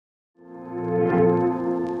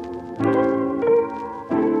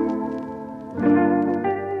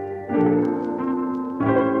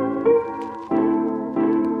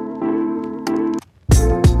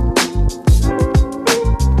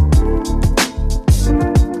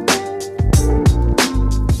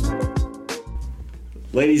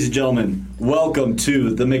Ladies and gentlemen, welcome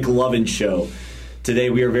to the McLovin Show. Today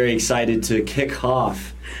we are very excited to kick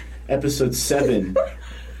off episode 7.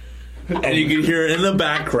 And you can hear it in the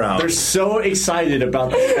background. They're so excited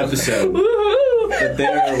about this episode that they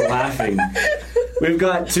are laughing. We've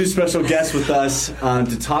got 2 special guests with us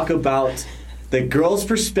to talk about the girls'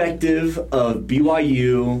 perspective of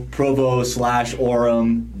BYU, Provo /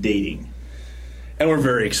 Orem dating. And we're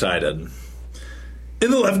very excited.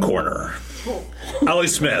 In the left corner, Allie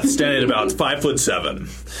Smith, standing about 5'7",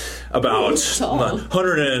 about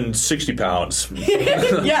 160 pounds.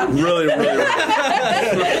 Yeah. Really.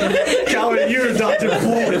 Calvin, you're Dr.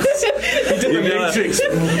 Florence. He did the Matrix.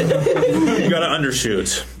 You got to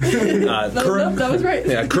undershoot. That was right.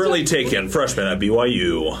 Yeah, currently taken freshman at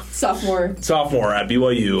BYU. Sophomore at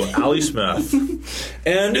BYU, Allie Smith.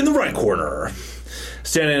 And in the right corner,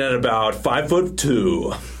 standing at about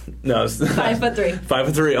 5'2". No, 5'3".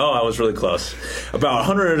 5'3". Oh, I was really close. About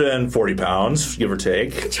 140 pounds, give or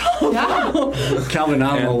take. Wow. Calvin,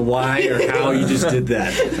 I don't know why or how you just did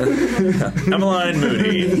that. Emmaline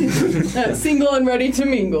Moody. Single and ready to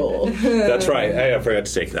mingle. That's right. Hey, I forgot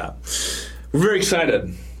to take that. We're very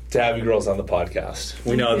excited to have you girls on the podcast.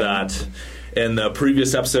 We know that in the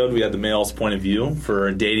previous episode, we had the male's point of view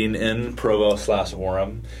for dating in Provo /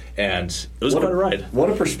 Orem, and it was quite a ride. What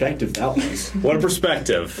a perspective that was. What a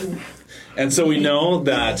perspective. And so we know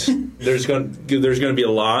that there's going to be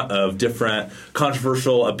a lot of different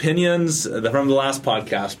controversial opinions from the last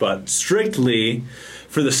podcast, but strictly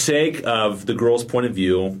for the sake of the girls' point of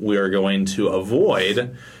view, we are going to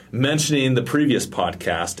avoid mentioning the previous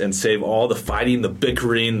podcast and save all the fighting, the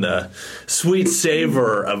bickering, the sweet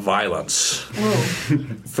savor of violence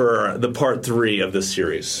for the part 3 of this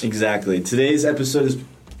series. Exactly. Today's episode is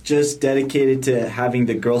just dedicated to having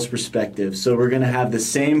the girls' perspective. So we're going to have the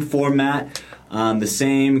same format, the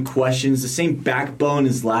same questions, the same backbone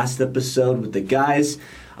as last episode with the guys.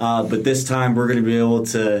 But this time we're going to be able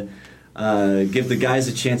to give the guys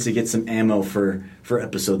a chance to get some ammo for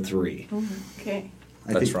episode 3. Okay.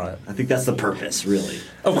 That's right. I think that's the purpose, really.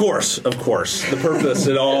 Of course. The purpose,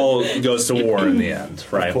 it all goes to war in the end,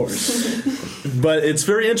 right? Of course. But it's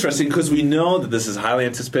very interesting because we know that this is a highly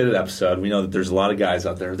anticipated episode. We know that there's a lot of guys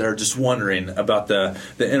out there that are just wondering about the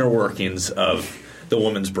inner workings of the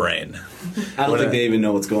woman's brain. I don't think they even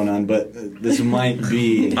know what's going on, but this might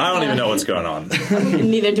be... I don't even know what's going on.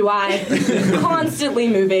 Neither do I. Constantly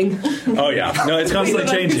moving. Oh, yeah. No, it's constantly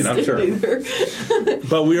changing, I'm sure.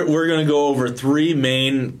 But we're going to go over 3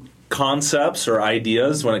 main concepts or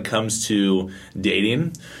ideas when it comes to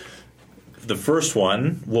dating. The first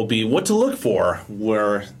one will be what to look for,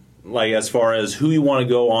 as far as who you want to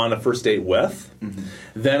go on a first date with. Mm-hmm.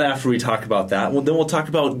 Then after we talk about that, we'll talk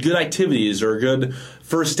about good activities or good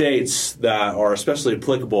first dates that are especially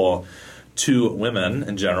applicable to women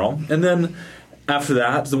in general. And then after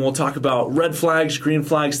that, we'll talk about red flags, green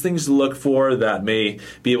flags, things to look for that may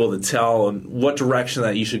be able to tell what direction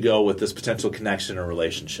that you should go with this potential connection or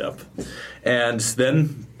relationship. And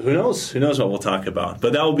then who knows what we'll talk about.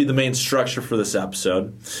 But that will be the main structure for this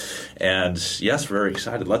episode. And yes, we're very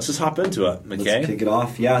excited. Let's just hop into it, okay? Let's kick it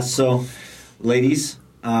off. Yeah, so ladies,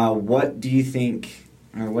 what do you think,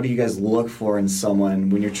 or what do you guys look for in someone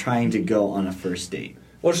when you're trying to go on a first date?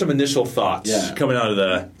 What are some initial thoughts coming out of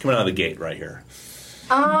the gate right here?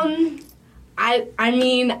 I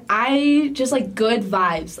just like good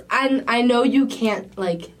vibes. And I know you can't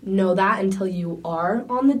know that until you are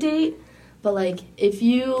on the date, but if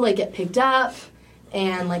you get picked up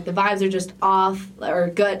and the vibes are just off or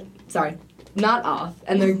good, not off,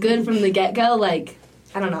 and they're good from the get-go, I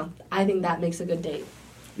don't know. I think that makes a good date.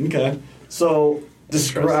 Okay. So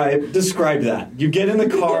describe that. You get in the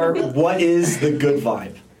car, what is the good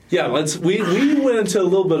vibe? Yeah, we went into a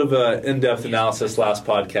little bit of an in-depth analysis last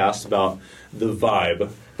podcast about the vibe.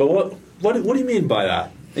 But what do you mean by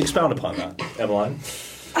that? Expound upon that, Emmaline.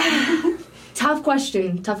 Tough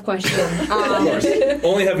question. Of course.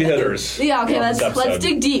 Only heavy hitters. Yeah, okay, let's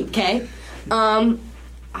dig deep, okay?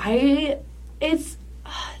 It's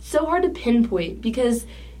so hard to pinpoint because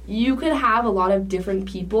you could have a lot of different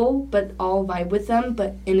people but all vibe with them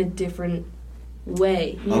but in a different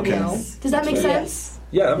way, you know? Does that make sense?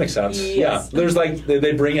 Yeah, that makes sense. Yes. Yeah. There's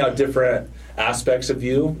they bring out different aspects of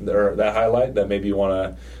you that highlight that maybe you want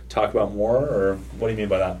to talk about more, or what do you mean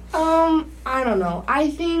by that? I don't know. I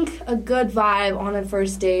think a good vibe on a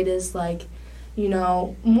first date is more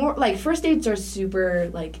first dates are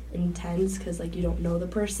super intense because you don't know the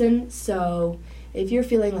person. So if you're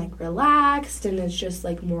feeling relaxed and it's just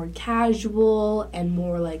more casual and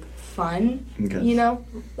more fun,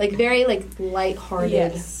 very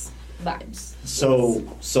lighthearted vibes. So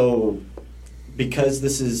because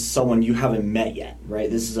this is someone you haven't met yet, right?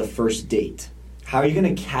 This is a first date. How are you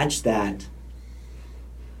going to catch that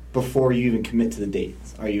before you even commit to the date?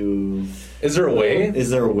 Is there a way? Is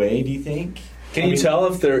there a way, do you think? Can you tell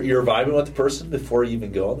if you're vibing with the person before you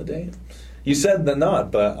even go on the date? You said that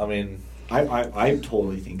not, but I mean... I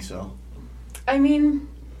totally think so. I mean,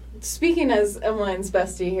 speaking as Emmeline's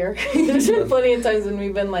bestie here, there's been plenty of times when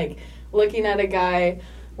we've been, like, looking at a guy,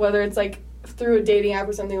 whether it's, like, through a dating app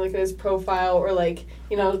or something, like his profile, or, like,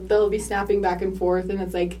 you know, they'll be snapping back and forth, and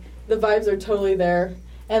it's, like, the vibes are totally there.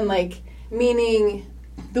 And, like, meaning...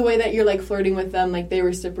 the way that you're, like, flirting with them, like, they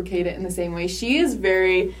reciprocate it in the same way. She is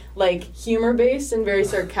very, like, humor-based and very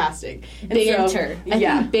sarcastic. And Banter. So, I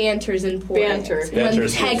think banter's important. Banter.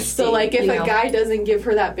 Text. So, like, if a guy doesn't give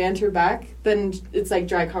her that banter back, then it's, like,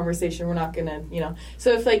 dry conversation. We're not gonna, you know.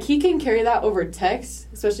 So if, like, he can carry that over text,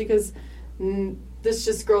 especially because this is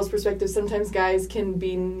just girls' perspective. Sometimes guys can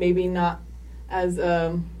be maybe not as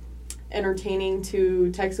entertaining to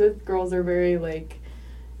text with. Girls are very, like,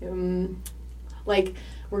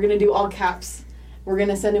 we're going to do all caps. We're going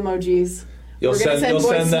to send emojis. You'll send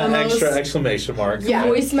that memos. extra exclamation mark. Yeah.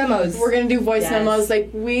 Voice memos. We're going to do voice memos.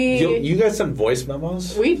 Like, You guys send voice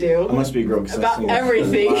memos? We do. I must be a girl. About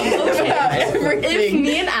everything. About everything. If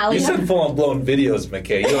me and Allie... You send full-on blown videos,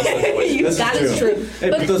 McKay. You don't send voice. That is true.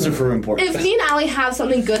 But those are for importance. If me and Allie have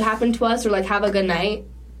something good happen to us or, like, have a good night,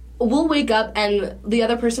 we'll wake up and the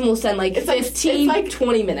other person will send, like,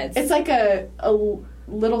 20 minutes. It's like a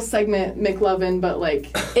little segment McLovin, but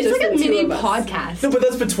like it's just like a mini podcast. No, but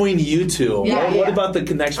that's between you two. Yeah, what about the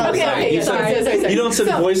connection with the guy? You don't send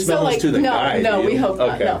voice memos like, to the guy. No, we hope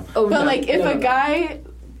not. Okay. No. Oh, but no, like if no, a guy,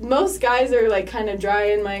 most guys are like kind of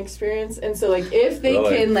dry in my experience, and so like if they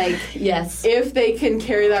can like if they can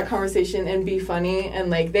carry that conversation and be funny and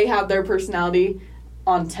like they have their personality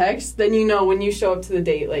on text, then you know when you show up to the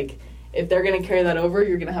date like. If they're going to carry that over,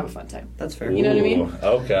 you're going to have a fun time. That's fair. You know what I mean?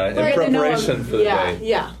 Okay. In preparation for the day.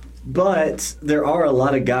 Yeah. But there are a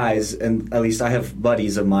lot of guys, and at least I have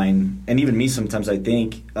buddies of mine, and even me sometimes I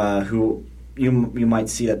think, who you might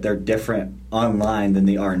see that they're different online than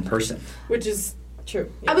they are in person. Which is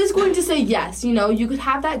true. Yeah. I was going to say yes. You know, you could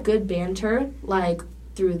have that good banter, like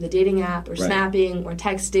through the dating app or snapping or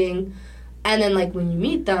texting. And then, like, when you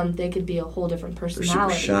meet them, they could be a whole different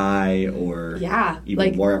personality. Or super shy, or even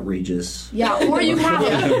like, more outrageous. Yeah, or you have...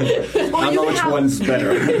 I don't know which one's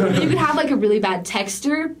better. You could have, like, a really bad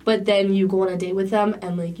texter, but then you go on a date with them,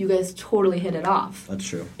 and, like, you guys totally hit it off. That's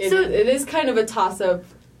true. It is kind of a toss-up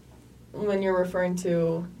when you're referring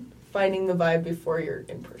to finding the vibe before you're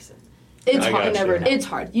in person. It's hard. You never know. It's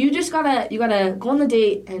hard. You just gotta go on the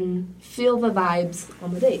date and feel the vibes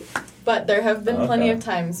on the date. But there have been plenty of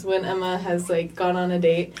times when Emma has like gone on a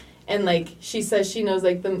date and like she says she knows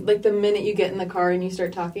like the minute you get in the car and you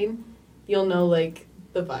start talking, you'll know like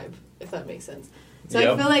the vibe, if that makes sense. So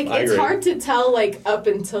I feel like it's hard to tell like up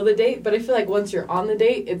until the date, but I feel like once you're on the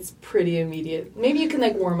date, it's pretty immediate. Maybe you can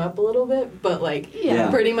like warm up a little bit, but like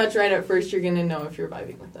pretty much right at first you're gonna know if you're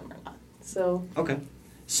vibing with them or not. So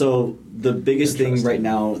So the biggest thing right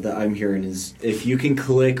now that I'm hearing is if you can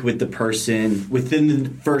click with the person within the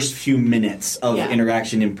first few minutes of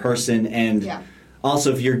interaction in person, and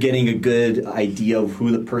also if you're getting a good idea of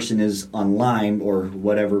who the person is online or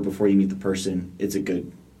whatever before you meet the person, it's a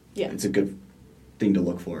good thing to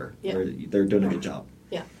look for. Or they're doing a good job.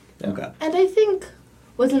 Yeah. Okay. And I think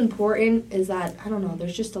what's important is that, I don't know,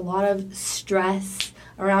 there's just a lot of stress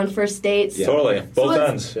around first dates. Yeah. Totally. Both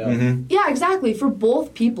ends. Yeah. Mm-hmm. Yeah, exactly. For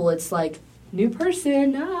both people, it's like, new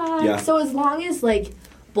person. So as long as, like,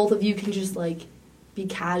 both of you can just, like, be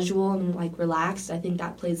casual and, like, relaxed, I think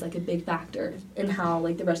that plays, like, a big factor in how,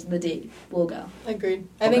 like, the rest of the date will go. Agreed.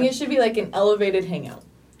 I think it should be, like, an elevated hangout.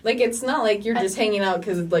 Like, it's not like you're just hanging out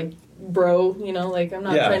because it's, like, bro, you know, like, I'm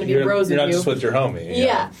not trying to be bros with you. You're not just with your homie.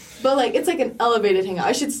 Yeah. But, like, it's like an elevated hangout.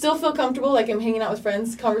 I should still feel comfortable, like I'm hanging out with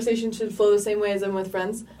friends. Conversation should flow the same way as I'm with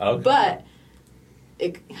friends. Okay. But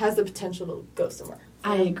it has the potential to go somewhere.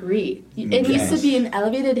 I agree. It needs to be an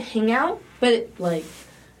elevated hangout, but, like,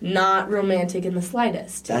 not romantic in the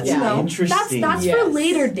slightest. That's interesting. That's for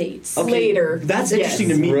later dates. Okay. Later. That's interesting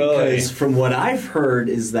to me because from what I've heard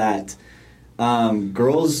is that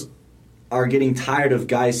girls are getting tired of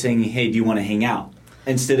guys saying, hey, do you want to hang out?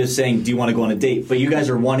 Instead of saying, do you want to go on a date? But you guys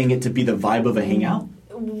are wanting it to be the vibe of a hangout?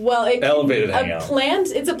 Well,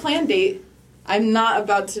 it's a planned date. I'm not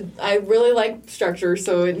about to... I really like structure,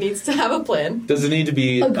 so it needs to have a plan. Does it need to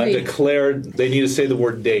be declared? They need to say the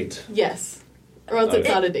word date? Yes. Or else it's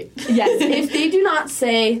not a date. Yes. If they do not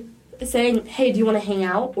saying, hey, do you want to hang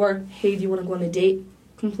out? Or, hey, do you want to go on a date?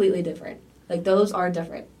 Completely different. Like, those are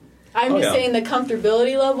different. I'm just saying the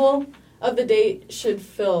comfortability level of the date should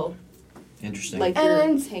feel Interesting. like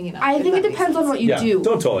And you're hanging out. I if think it that makes depends on sense. what you do.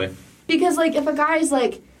 Totally. Because, like, if a guy's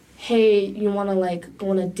like, hey, you want to, like, go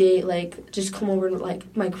on a date, like, just come over to,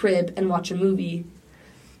 like, my crib and watch a movie.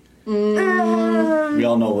 We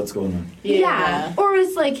all know what's going on. Yeah. Or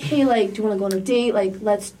it's like, hey, like, do you want to go on a date? Like,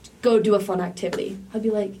 let's go do a fun activity. I'd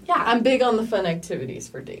be like, yeah. I'm big on the fun activities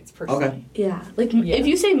for dates, personally. Okay. Yeah. Like, if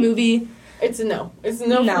you say movie... It's a no. It's a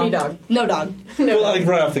no for me, dog. No, dog. No, Well, like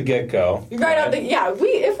right off the get-go. Right out the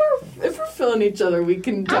if we're feeling each other, we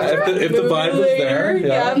can do if the vibe was there,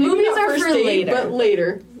 yeah. maybe Movies not are first for date, later. but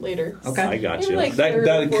later. Okay. I got Maybe you. like That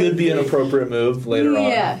third, could be an fourth date. appropriate move later on.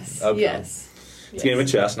 Yes. Okay. Yes. It's a game of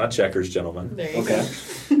chess, not checkers, gentlemen. There you Okay.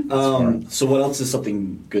 So what else is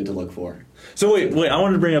something good to look for? So wait, I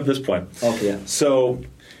wanted to bring up this point. Okay, yeah. So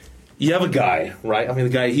you have a guy, right? I mean, the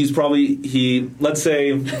guy, let's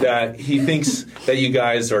say that he thinks that you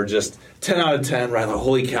guys are just 10 out of 10, right? Like,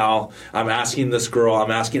 holy cow, I'm asking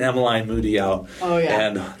Emmaline Moody out. Oh, yeah.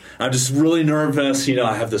 And I'm just really nervous. You know,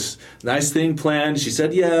 I have this nice thing planned. She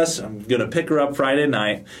said yes. I'm going to pick her up Friday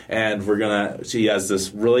night. And she has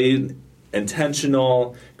this really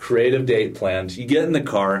intentional, creative date planned. You get in the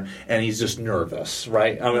car, and he's just nervous,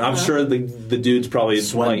 right? I mean, I'm sure the dude's probably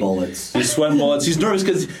Sweat bullets. He's sweating bullets. He's nervous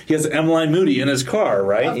because he has Emmaline Moody in his car,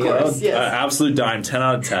 right? Of course, yes. Absolute dime, 10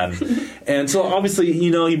 out of 10. And so obviously,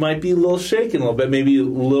 he might be a little shaken a little bit, maybe a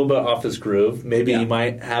little bit off his groove. Maybe he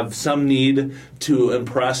might have some need to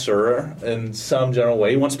impress her in some general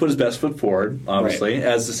way. He wants to put his best foot forward, obviously,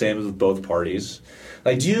 as the same as with both parties.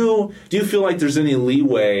 Like, do you feel like there's any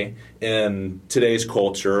leeway in today's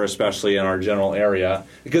culture, especially in our general area?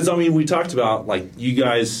 Because, I mean, we talked about, like, you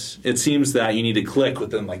guys, it seems that you need to click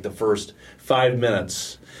within, like, the first 5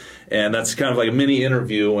 minutes. And that's kind of like a mini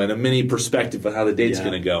interview and a mini perspective of how the date's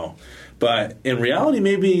going to go. But in reality,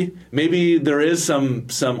 maybe there is some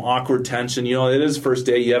awkward tension. You know, it is first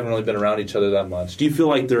date. You haven't really been around each other that much. Do you feel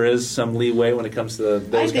like there is some leeway when it comes to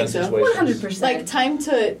those kinds of situations? 100%. Like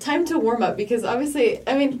time to warm up, because obviously,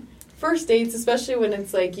 I mean, first dates, especially when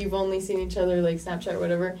it's like you've only seen each other like Snapchat or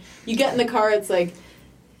whatever. You get in the car, it's like,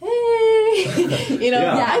 hey, you know.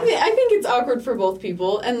 Yeah. I think it's awkward for both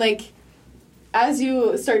people, and like, as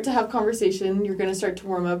you start to have conversation, you're going to start to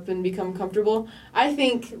warm up and become comfortable. I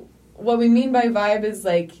think what we mean by vibe is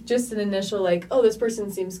like just an initial like, oh, this person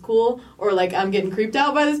seems cool, or like I'm getting creeped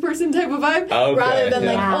out by this person type of vibe, rather than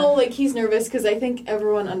like, oh, like he's nervous, because I think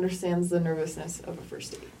everyone understands the nervousness of a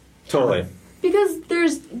first date. Totally. Because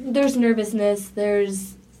there's nervousness,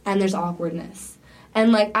 there's awkwardness.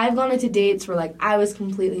 And, like, I've gone into dates where, like, I was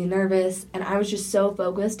completely nervous, and I was just so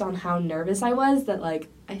focused on how nervous I was that, like,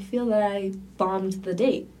 I feel that I bombed the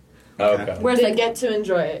date. Okay. Whereas, They like, get to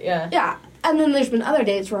enjoy it, yeah. Yeah. And then there's been other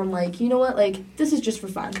dates where I'm like, you know what, like, this is just for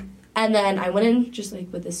fun. And then I went in just, like,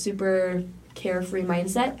 with a super carefree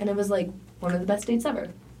mindset, and it was, like, one of the best dates ever.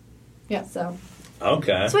 Yeah. So.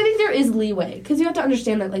 Okay. So I think there is leeway, because you have to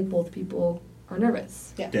understand that, like, both people are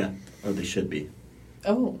nervous. Yeah. Or they should be.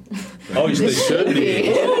 Oh. Oh, they should be.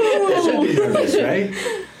 They should be nervous, right?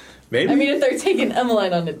 Maybe. I mean, if they're taking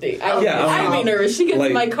Emmaline on a date, I'd be nervous. She gets like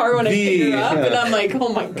in my car when I pick her up, and I'm like,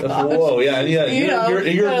 oh my gosh. Whoa, yeah. You know, you're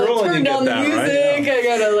a gotta girl and turn you down get the that, music. right?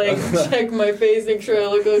 I gotta like check my face, make sure I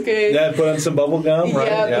look okay. Yeah, put on some bubble gum, right?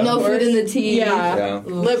 Yeah, No food in the tea. Yeah.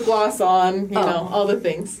 Lip gloss on, you know, all the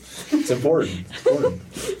things. It's important.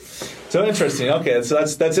 So interesting. Okay, so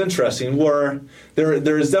that's interesting. Where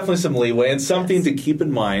there is definitely some leeway and something to keep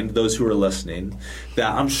in mind, those who are listening,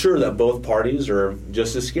 that I'm sure that both parties are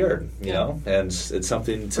just as scared, you know, and it's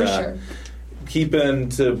something to keep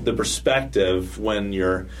into the perspective when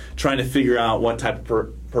you're trying to figure out what type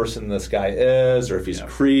of person this guy is, or if he's a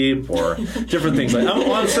creep, or different things. Like,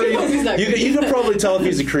 I'm sure you can probably tell if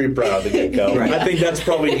he's a creep right out of the get-go. Right. I think that's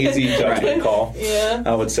probably an easy judgment call. Yeah,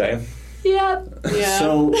 I would say. Yep. Yeah.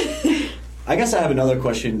 So, I guess I have another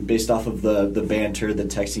question based off of the banter, the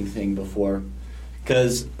texting thing before.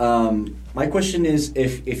 Because my question is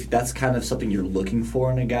if that's kind of something you're looking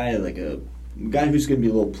for in a guy, like a guy who's going to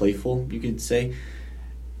be a little playful, you could say.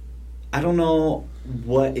 I don't know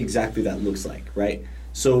what exactly that looks like, right?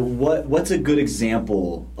 So what's a good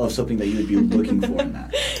example of something that you would be looking for in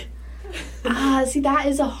that? See, that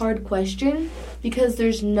is a hard question because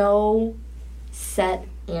there's no set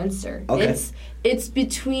answer. Okay. It's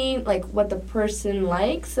between like what the person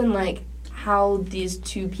likes and like how these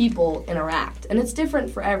two people interact, and it's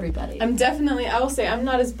different for everybody. I will say I'm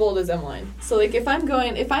not as bold as Emmaline. So like if I'm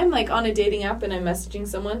like on a dating app and I'm messaging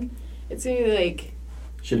someone, it's gonna be like,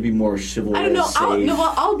 Should it be more chivalrous? I don't know.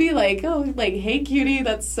 Safe? I'll be like, oh, like, hey, cutie,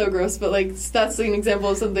 that's so gross, but like that's an example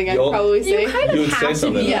of something I'd probably say. You kind You of would say have to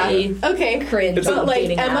something. be Yeah. Okay. cringe. But on like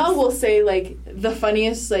dating Emma apps. will say like the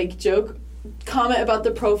funniest like joke comment about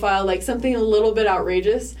the profile, like something a little bit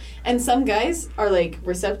outrageous, and some guys are like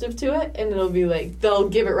receptive to it, and it'll be like they'll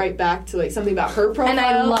give it right back to like something about her profile, And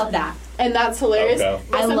I love that. and that's hilarious. Okay.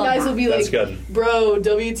 But I some love guys that. will be That's like, good. bro,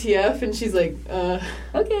 WTF, and she's like,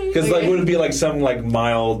 Okay. Because like, would it be like some like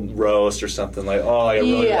mild roast or something like, oh, I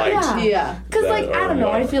really yeah, liked. yeah. Because, like, that I don't know.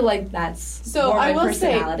 or I feel like that's So more I my will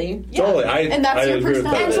say- personality. Yeah. Totally, And that's I your agree with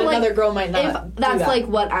personality. that. And so, like, another girl might not. If do that's that. like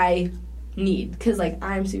what I need, because like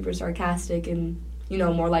I'm super sarcastic and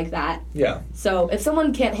more like that. Yeah. So if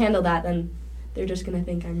someone can't handle that, then they're just gonna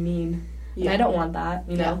think I'm mean. And I don't want that.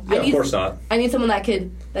 Yeah, I of need, course not. I need someone that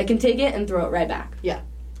can take it and throw it right back.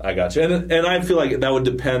 I got you, and I feel like that would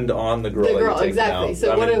depend on the girl. The that girl, you're taking exactly. out.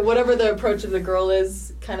 So I mean, whatever the approach of the girl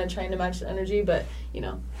is, kind of trying to match the energy, but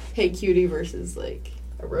hey cutie versus like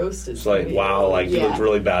a roast is it's like, wow, like you looked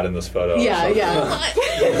really bad in this photo. or Yeah, something.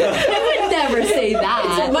 I would never say that.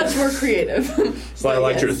 It's much more creative. So I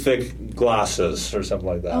liked your thick glasses or something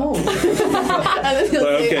like that. Oh. And then he'll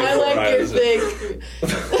But say, okay, I like Ryan, your is thick.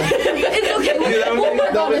 It's okay. Yeah, that would We'll be-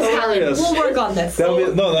 work that on would be this, Helen. hilarious. We'll work on this.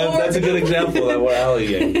 That's a good example of what Allie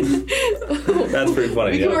gave. That's pretty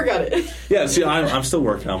funny. We can work on it. Yeah, see, I'm still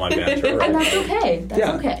working on my banter. Right? And that's okay. That's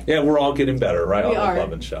okay. Yeah, we're all getting better, right? We on are. the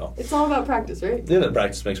Love and Show. It's all about practice, right? Yeah,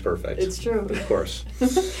 practice makes perfect. It's true. Of course.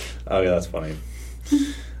 Oh, yeah, that's funny.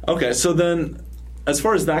 Okay, so then, as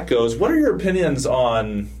far as that goes, what are your opinions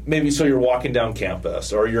on maybe so you're walking down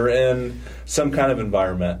campus or you're in some kind of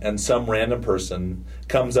environment and some random person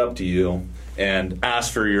comes up to you and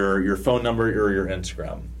asks for your phone number or your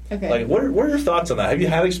Instagram? Okay. Like, what are your thoughts on that? Have you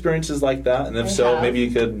had experiences like that? And if I so, have. maybe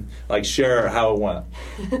you could like share how it went.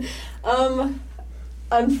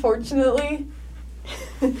 Unfortunately,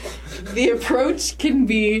 the approach can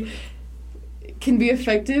be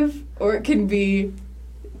effective, or it can be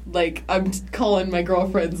like I'm calling my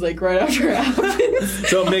girlfriends like right after it happens.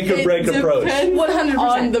 So make or break It approach. depends 100%.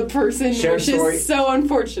 on the person, Share a which story. is so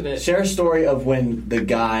unfortunate. Share a story of when the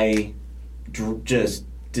guy just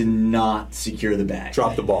did not secure the bag.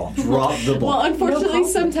 Drop the ball. Drop the ball. Well, unfortunately, No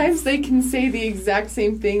confidence. sometimes they can say the exact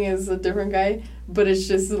same thing as a different guy, but it's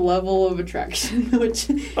just a level of attraction, which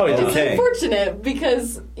Oh, yeah. is Okay. unfortunate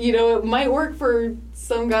because, it might work for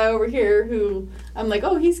some guy over here who I'm like,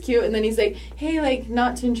 oh, he's cute. And then he's like, hey, like,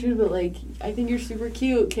 not to intrude, but like, I think you're super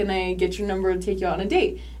cute. Can I get your number to take you out on a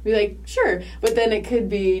date? Be like, sure. But then it could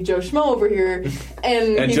be Joe Schmo over here.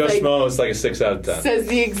 And, And he's Joe like, Schmo is like a 6 out of 10. says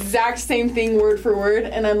the exact same thing word for word.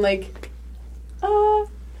 And I'm like,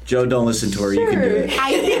 Joe, don't listen to her. You can do it.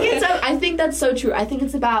 I think that's so true. I think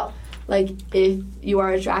it's about like if you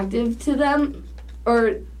are attractive to them,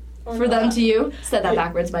 or for them not. to you. Said that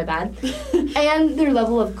backwards. My bad. And their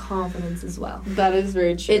level of confidence as well. That is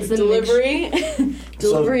very true. It's the delivery.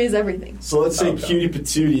 Delivery is everything. So let's say Okay. Cutie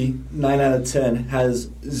Patootie, 9 out of 10, has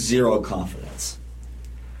zero confidence.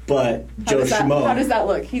 But Joe Schmo, How does that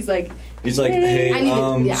look? He's like, he's like, I hey, need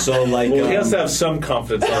to- yeah. so like, Well, he has to have some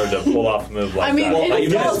confidence in order to pull off a move like I mean, that. it is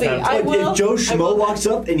Even if ballsy. kind of- I like, will- if Joe I Schmo will- walks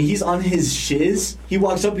up and he's on his shiz, he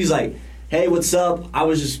walks up, he's like, hey, what's up? I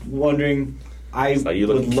was just wondering, I like, you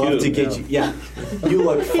look would love cute, to get you. Yeah, you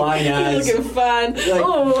look fine you're as. looking fine. Like,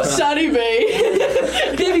 Oh, Shotty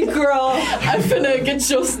Bay. Baby girl, I'm finna get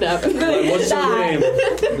your snap. Like, what's your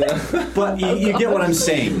name? But you get what I'm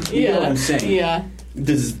saying. You get what I'm saying. Yeah.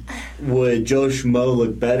 Would Joe Schmo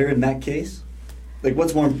look better in that case? Like,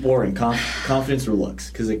 what's more important, confidence or looks?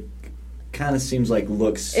 Because it kind of seems like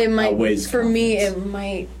looks It might, outweighs for me,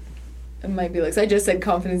 confidence. it might be like, I just said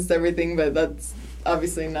confidence is everything, but that's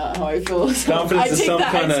obviously not how I feel. So Confidence is some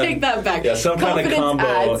kind of... I take that back. Yeah, some kind of Confidence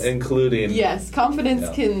combo, adds- including... Yes, confidence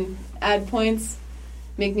Yeah. can add points,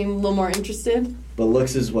 make me a little more interested, But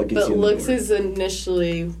looks is what gets but you in the looks door. is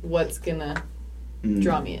initially what's gonna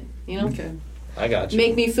draw me in, you know? Okay. I got you.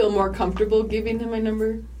 Make me feel more comfortable giving him my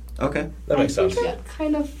number. Okay. That makes I sense. think that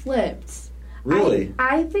kind of flipped. Really?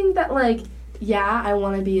 I think that like, yeah, I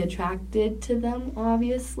want to be attracted to them,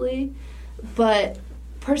 obviously, but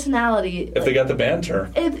personality. If they got the banter.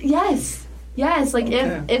 Yes, like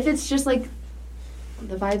Okay. if it's just like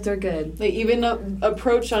the vibes are good. Like even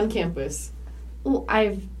approach on campus. Well,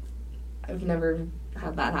 I've never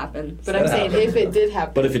had that happen, But That I'm saying happens. if it did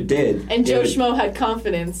happen. But if it did, And it Joe would- Schmo had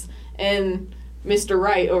confidence and Mr.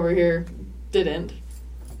 Right over here didn't,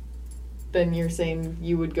 then you're saying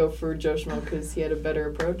you would go for Joe Schmo because he had a better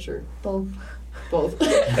approach, or? both. Both. why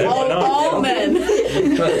not? all men.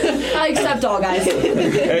 I accept all guys.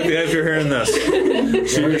 If you're hearing this,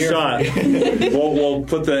 shoot your shot. We'll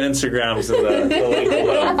put the Instagrams and the link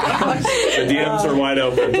below. The DMs are wide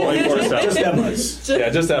open, 24/7. Just Emma's. Yeah,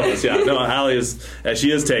 just Emma's. Yeah, no, Allie is.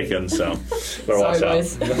 She is taken, so better watch out.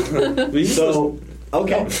 So,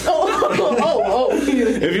 okay. Oh.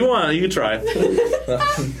 If you want, you can try.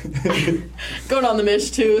 Going on the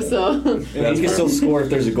mish too, so. You can still score if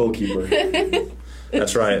there's a goalkeeper.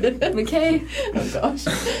 That's right. McKay. Oh gosh.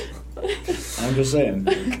 I'm just saying.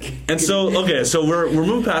 And so, okay, so we're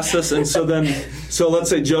moving past this, and so let's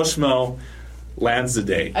say Joe Schmo lands the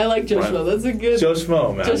date. I like Joe Schmo. That's a good. Joe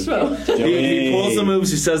Schmo, man. Joe Schmo. He pulls the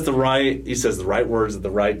moves. He says the right words at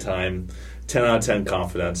the right time. 10 out of 10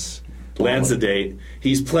 confidence. Lands the date.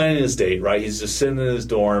 He's planning his date, right? He's just sitting in his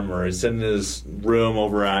dorm or he's sitting in his room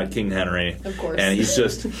over at King Henry. Of course. And he's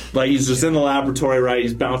just in the laboratory, right?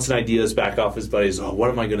 He's bouncing ideas back off his buddies. Oh, what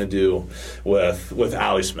am I going to do with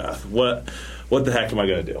Allie Smith? What the heck am I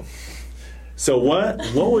going to do? So what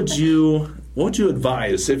would you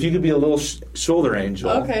advise if you could be a little shoulder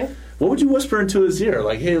angel? Okay. What would you whisper into his ear?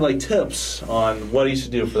 Like, hey, like tips on what he should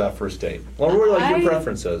do for that first date. What were your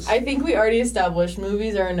preferences? I think we already established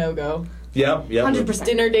movies are a no-go. Yep. 100%.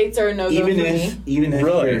 Dinner dates are a no-go Even for if me.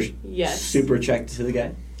 you're Yes. super attracted to the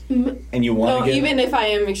guy, and you want No, to get even if I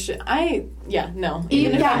am, no.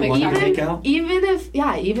 Even if I'm want to extra- make out,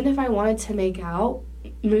 even if I wanted to make out,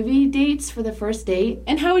 movie dates for the first date.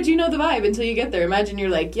 And how would you know the vibe until you get there? Imagine you're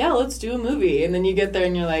like, yeah, let's do a movie, and then you get there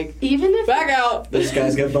and you're like, Even if back out. this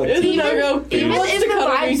guy's got butt. It's a even, no-go. He even wants if to the cuddle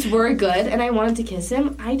me. vibes were good and I wanted to kiss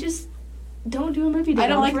him, I just don't do a movie date. I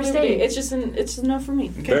don't on like the first movie date. date. It's just no for me.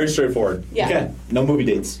 Very straightforward. Yeah. Okay, no movie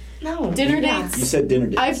dates. No. Dinner Yeah. dates. You said dinner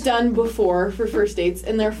dates. I've done before for first dates,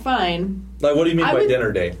 and they're fine. Like, what do you mean I by would-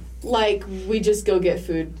 dinner date? Like, we just go get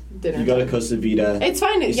food, dinner. You go to Costa Vida. It's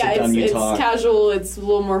fine. You Yeah, sit down, you it's talk. casual. It's a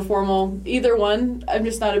little more formal. Either one, I'm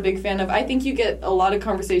just not a big fan of. I think you get a lot of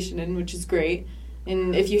conversation in, which is great.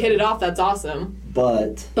 And if you hit it off, that's awesome.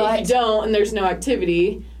 But If you don't, and there's no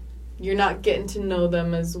activity, you're not getting to know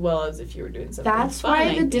them as well as if you were doing something That's fun.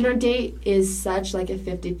 why the dinner date is such like a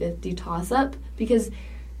 50-50 toss-up, because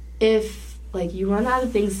if like you run out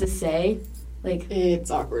of things to say, like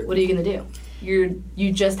It's awkward. what are you gonna do?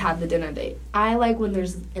 You just had the dinner date. I like when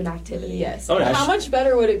there's an activity. Yes. Oh, yeah. How much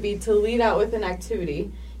better would it be to lead out with an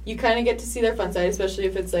activity? You kind of get to see their fun side, especially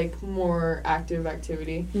if it's like more active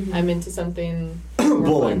activity. Mhm. I'm into something more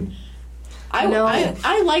bowling. fun.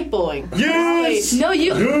 I like bowling. Yes! No,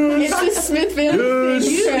 you It's the Smith family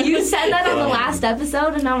thing. you said that on the last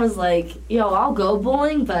episode, and I was like, yo, I'll go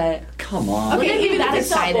bowling, but Come on. Wouldn't Okay, be even that if it's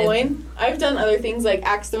not excited. bowling, I've done other things like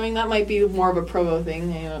axe throwing. That might be more of a Provo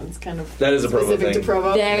thing. You know, it's kind of That is a Provo specific thing. to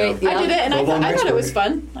Provo. there, Yeah. I did it, and I Provo thought it was expert.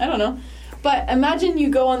 fun. I don't know. But imagine you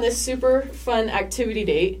go on this super fun activity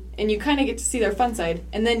date, and you kind of get to see their fun side,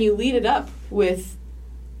 and then you lead it up with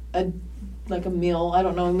a meal. I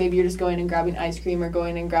don't know. Maybe you're just going and grabbing ice cream, or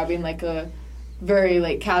going and grabbing like a very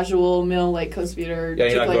like casual meal, like Costa Vida or Yeah,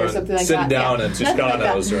 you're not Chick-fil-A or going something like sitting that. down Yeah. at Nothing like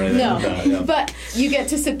Toscano's that. or anything No. like that. Yeah. But you get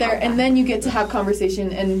to sit there, and then you get to have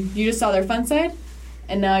conversation, and you just saw their fun side,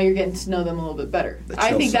 and now you're getting to know them a little bit better. The I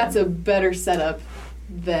chill think side. that's a better setup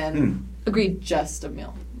than agreed. just a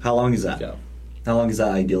meal. How long is that? Yeah. How long is that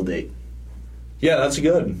ideal date? Yeah, that's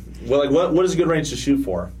good. Well, like what is a good range to shoot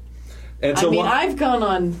for? And so I mean, what- I've gone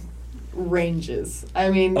on ranges. I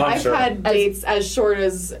mean, Oh, I'm I've sure. had dates as short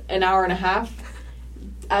as an hour and a half,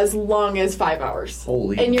 as long as 5 hours.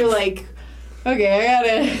 Holy. And you're like, okay,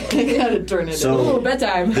 I gotta turn it So- in.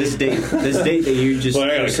 bedtime. This date that you just well,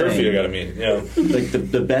 I got a were saying, curfew I got to meet. Yeah. like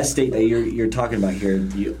the best date that you're talking about here.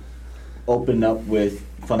 You open up with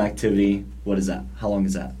fun activity. What is that? How long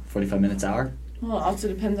is that? 45 minutes, hour? Well, it also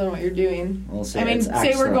depends on what you're doing. We'll say I mean, it's say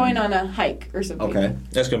axe we're throwing. going on a hike or something. Okay,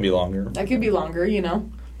 That's gonna be longer. That could be longer, you know.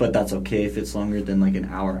 but that's okay if it's longer than like an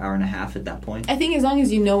hour and a half at that point. I think as long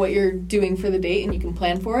as you know what you're doing for the date and you can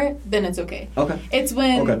plan for it, then it's okay. Okay. It's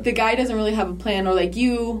when Okay. the guy doesn't really have a plan, or like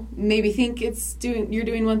you maybe think you're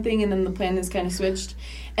doing one thing and then the plan is kind of switched,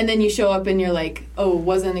 and then you show up and you're like, oh,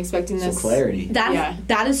 wasn't expecting So this. clarity.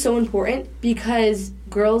 That is so important, because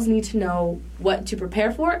girls need to know what to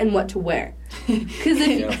prepare for and what to wear. Because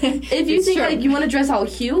if you It's think true. like you want to dress all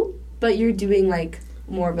cute, but you're doing like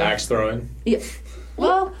more of a Axe throwing. yeah.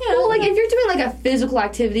 Well, like if you're doing like a physical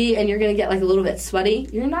activity and you're gonna get like a little bit sweaty,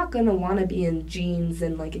 you're not gonna want to be in jeans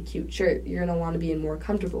and like a cute shirt. You're gonna want to be in more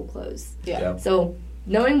comfortable clothes. Yeah. So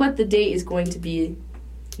knowing what the date is going to be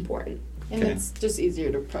important. And Okay. it's just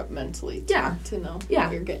easier to prep mentally Yeah. to know Yeah.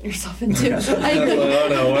 what you're getting yourself into. I agree. Oh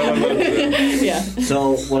no! What am I gonna do? Yeah.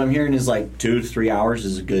 So what I'm hearing is like 2 to 3 hours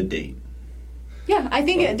is a good date. Yeah, I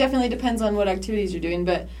think it definitely depends on what activities you're doing,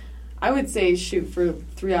 but I would say shoot for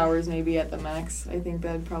 3 hours maybe at the max. I think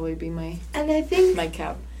that'd probably be my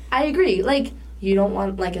cap. I agree. Like, you don't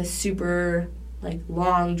want, like, a super, like,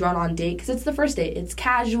 long, drawn-on date, because it's the first date. It's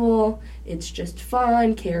casual. It's just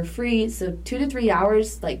fun, carefree. So 2 to 3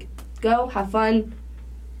 hours, like, go, have fun,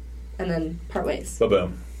 and then part ways.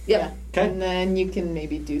 Boom. Yeah. Okay. And then you can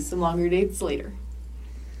maybe do some longer dates later.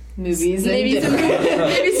 Movies Maybe and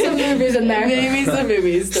maybe some movies in there. Maybe some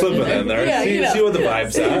movies. Slip it in there. Yeah, see what the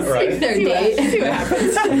vibe's at, right? Their date. See what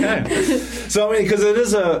happens. Okay. So, I mean, because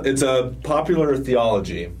it's a popular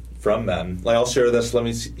theology from men. Like, I'll share this. Let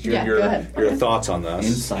me hear your thoughts on this.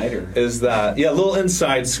 Insider. Is that, a little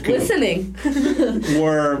inside scoop. Listening.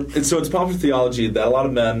 So it's popular theology that a lot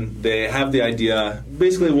of men, they have the idea,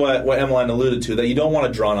 basically what Emmeline alluded to, that you don't want a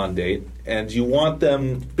drawn-on date, and you want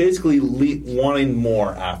them basically wanting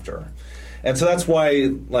more after. And so that's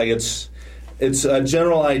why, like, it's a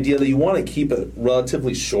general idea that you want to keep it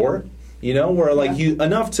relatively short, where, like, you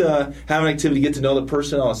enough to have an activity, get to know the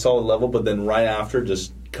person on a solid level, but then right after,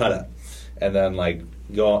 just cut it. And then, like,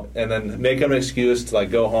 go, and then make them an excuse to,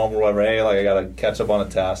 like, go home or whatever. Hey, like, I got to catch up on a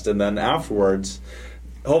test. And then afterwards,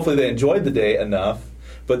 hopefully they enjoyed the day enough,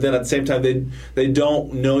 but then at the same time, they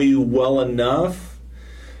don't know you well enough.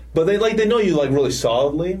 But they know you, like, really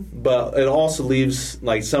solidly, but it also leaves,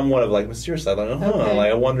 like, somewhat of, like, mysterious side. Like, Okay.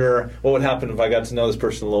 like, I wonder what would happen if I got to know this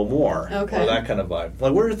person a little more. Okay. Or that kind of vibe.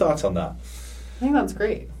 Like, what are your thoughts on that? I think that's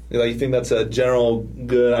great. Like, you think that's a general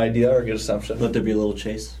good idea or a good assumption? Let there be a little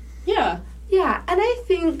chase. Yeah. Yeah, and I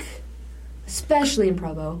think, especially in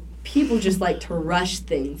Provo, people just like to rush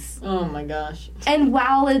things. Oh my gosh. And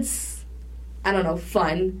while it's, I don't know,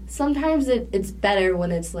 fun, sometimes it's better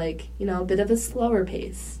when it's like, a bit of a slower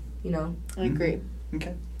pace, I agree.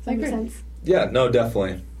 Okay. Does that make sense? Yeah, no,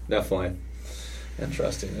 definitely.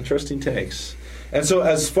 Interesting takes. And so,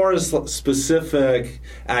 as far as specific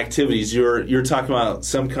activities, you're talking about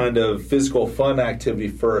some kind of physical fun activity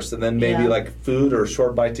first, and then maybe like food or a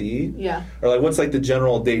short bite to eat? Yeah. Or like, what's like the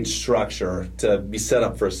general date structure to be set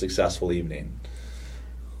up for a successful evening?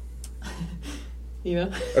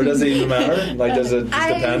 Or does it even matter? Like, does it just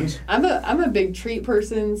depend? I'm a big treat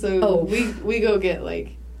person, so we go get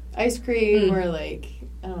like ice cream or like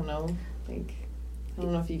I don't know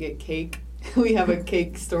if you get cake. We have a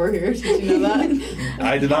cake store here. Did you know that?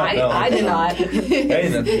 I did not know. I did not. Hey,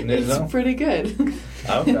 it's pretty good.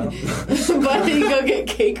 Okay. But you go get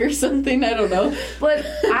cake or something. I don't know. But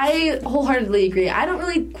I wholeheartedly agree. I don't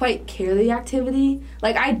really quite care the activity.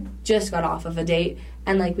 Like, I just got off of a date,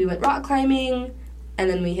 and like we went rock climbing, and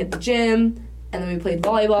then we hit the gym, and then we played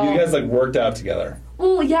volleyball. You guys like worked out together.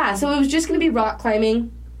 Well, yeah. So it was just gonna be rock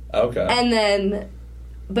climbing. Okay. And then.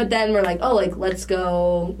 But then we're like, let's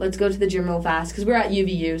go to the gym real fast, because we're at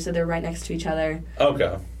UVU, so they're right next to each other.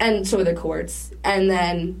 Okay. And so are the courts. And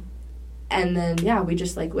then, yeah, we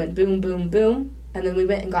just like went boom, boom, boom, and then we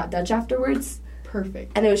went and got Dutch afterwards.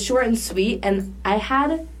 Perfect. And it was short and sweet, and I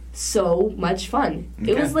had so much fun.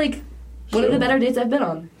 Okay. It was like one of the better dates I've been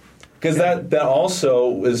on. Because that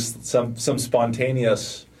also is some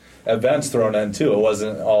spontaneous events thrown in too. It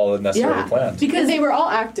wasn't all necessarily planned. Because they were all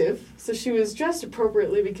active. So she was dressed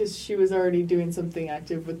appropriately because she was already doing something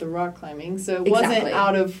active with the rock climbing. So it wasn't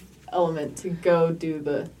out of element to go do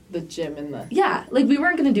the gym and the... Yeah, like we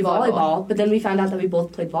weren't going to do volleyball, but then we found out that we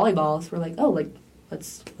both played volleyball, so we're like,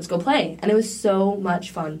 let's go play. And it was so much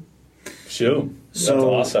fun. Shoot. That's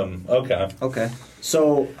awesome. Okay.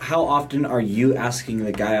 So how often are you asking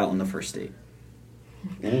the guy out on the first date?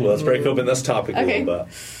 Ooh, let's break open this topic a little bit.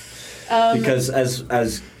 Because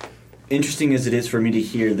as interesting as it is for me to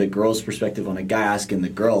hear the girl's perspective on a guy asking the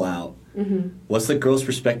girl out, what's the girl's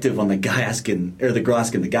perspective on the guy asking, or the girl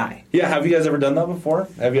asking the guy? Yeah, have you guys ever done that before?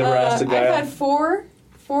 Have you ever asked a guy out? I've had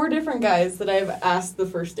four different guys that I've asked the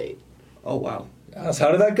first date. Oh, wow. Yes,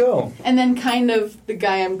 how did that go? And then kind of the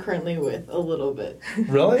guy I'm currently with a little bit.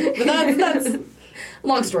 Really? But that's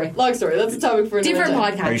Long story. That's a topic for another Different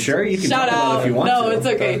time. podcast. Are you sure? You can Shout talk about out. it if you want to. No, it's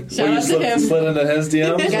okay. Shout out to him. Slid into his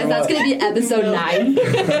DMs? Guys, that's going to be episode 9.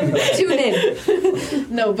 Tune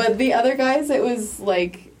in. No, but the other guys, it was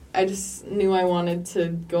like, I just knew I wanted to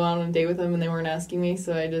go out on a date with them and they weren't asking me,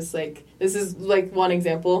 so I just like, this is like one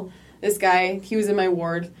example. This guy, he was in my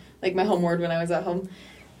ward, like my home ward when I was at home.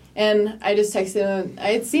 And I just texted him, I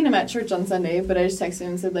had seen him at church on Sunday, but I just texted him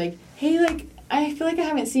and said like, hey, like, I feel like I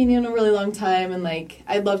haven't seen you in a really long time and like,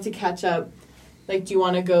 I'd love to catch up. Like, do you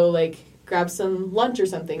want to go like grab some lunch or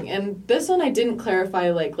something. And this one I didn't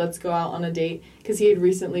clarify, like, let's go out on a date, because he had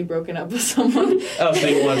recently broken up with someone. Oh, so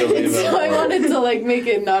you wanted to leave So I wanted to, like, make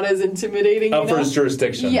it not as intimidating. Up for his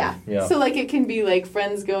jurisdiction. Yeah. So, like, it can be, like,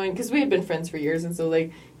 friends going, because we had been friends for years, and so,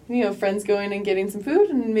 like, you know, friends going and getting some food,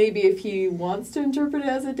 and maybe if he wants to interpret it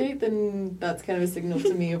as a date, then that's kind of a signal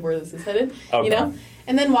to me of where this is headed, Okay. you know?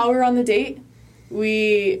 And then while we were on the date,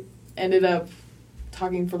 we ended up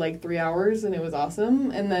talking for like 3 hours, and it was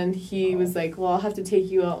awesome. And then he was like, well, I'll have to take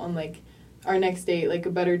you out on like our next date, like a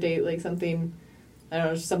better date, like something, I don't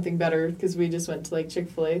know, something better, because we just went to like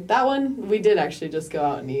Chick-fil-A. That one, we did actually just go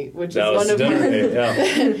out and eat, which That is was one of dinner my... date,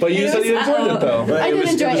 yeah. But you said you enjoyed it, though. But I did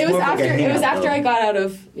enjoy it. It was more of after like a it was hangout, after though. I got out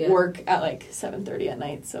of Yeah. work at like 7:30 at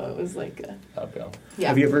night, so it was like Okay. yeah.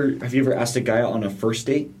 Have you ever asked a guy out on a first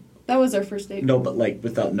date? That was our first date. No, but like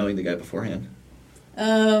without knowing the guy beforehand.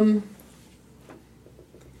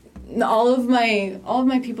 All of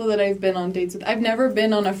my people that I've been on dates with, I've never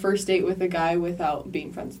been on a first date with a guy without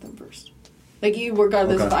being friends with him first. Like,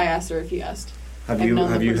 regardless Okay. if I asked or if he asked. Have I've you known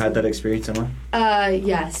the had person. that experience, Emma?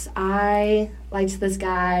 Yes, I liked this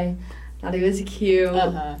guy. Thought he was cute.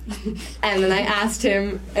 Uh-huh. And then I asked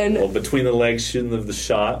him, and Well, between the legs shooting the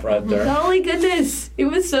shot right there. holy goodness, it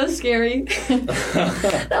was so scary.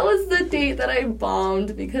 That was the date that I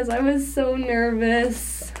bombed because I was so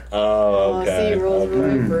nervous. Oh, okay. See, roles were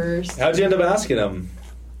Okay. reversed. How'd you end up asking him?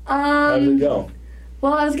 How did it go?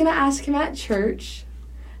 Well, I was gonna ask him at church,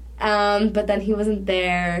 but then he wasn't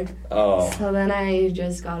there. Oh. So then I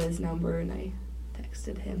just got his number and I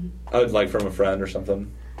texted him. Oh, like from a friend or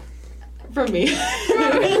something? From me.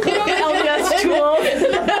 LDS tool.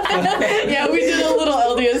 Yeah, we did a little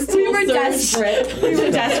LDS tool We were search. desperate. We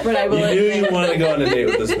were desperate, I You will knew you admit. wanted to go on a date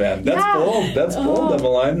with this man. That's Yeah. bold. That's bold,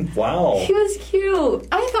 Emmeline. Wow. He was cute.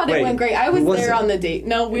 I thought Wait, it went great. I was who was there it? on the date.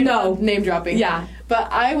 No, No. name dropping. Yeah. But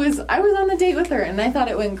I was on the date with her, and I thought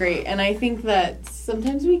it went great. And I think that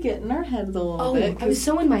sometimes we get in our heads a little Oh, bit. I was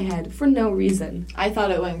so in my head for no reason. I thought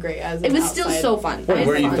it went great as It an was still outside- so fun. I Wait, had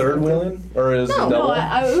were you fun. third wheeling? Or is No, it No, double?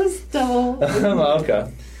 I was double Oh, okay.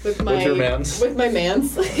 with my your mans? With my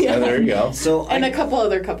mans. Yeah, there you go. So And a couple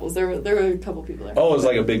other couples. There were a couple people there. Oh, it was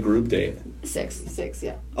like a big group date. 6. 6,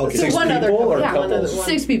 yeah. Okay. So Six one other people couple. or Yeah, one couples? other one.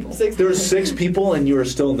 6 people. 6 There were 6 people and you were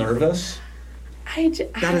still nervous?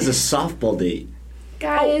 that is a softball date.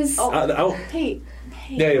 Guys. Oh. Hey.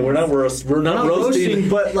 Yeah, we're not roasting,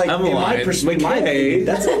 but like in my Emmeline. perspective, McKay.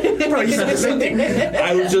 that's bro. You said the same thing.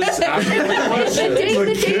 I was just asking the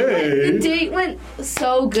the question. date went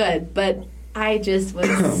so good, but I just was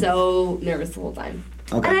so nervous the whole time.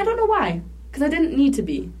 Okay. And I don't know why, because I didn't need to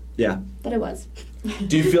be, Yeah. but I was.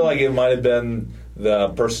 Do you feel like it might have been the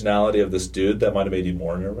personality of this dude that might have made you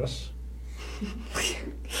more nervous?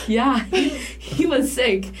 Yeah, he was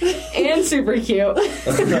sick and super cute.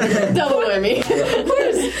 Double whammy.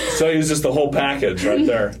 So he was just the whole package right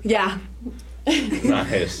there. Yeah,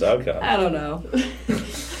 Nice. Okay. I don't know.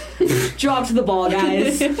 Dropped the ball,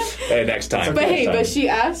 guys. Hey, next time. But next hey, time. but she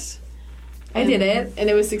asked, I did it, and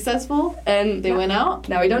it was successful. and They went out.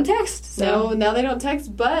 Now we don't text. So No, now they don't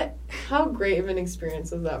text. But how great of an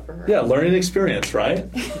experience was that for her? Yeah, learning experience, right?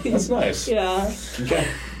 That's nice. yeah. Okay.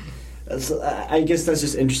 So I guess that's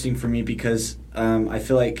just interesting for me because I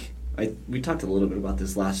feel like we talked a little bit about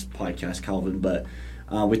this last podcast, Calvin, but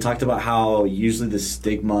we talked about how usually the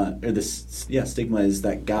stigma is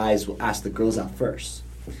that guys will ask the girls out first,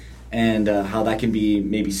 and how that can be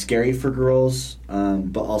maybe scary for girls,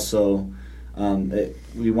 but also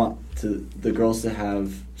we want the girls to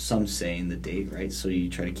have some say in the date, right? So you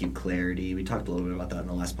try to keep clarity. We talked a little bit about that in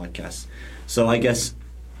the last podcast. So I guess,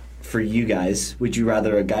 for you guys, would you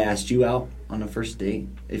rather a guy asked you out on a first date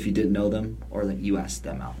if you didn't know them, or that you asked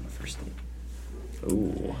them out on a first date?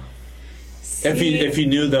 Ooh. If you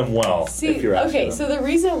knew them well. See, if you're asking okay, them. so the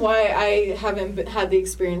reason why I haven't had the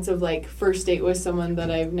experience of like first date with someone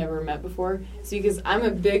that I've never met before is because I'm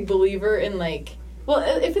a big believer in like, well,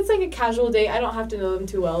 if it's like a casual date, I don't have to know them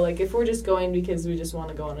too well. Like if we're just going because we just want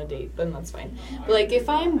to go on a date, then that's fine. But like if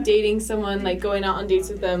I'm dating someone, like going out on dates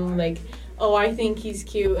with them, like, oh, I think he's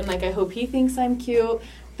cute and like I hope he thinks I'm cute,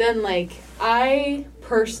 then like I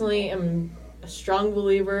personally am a strong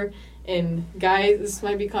believer in guys, this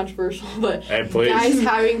might be controversial, but Hey, please. guys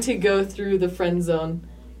having to go through the friend zone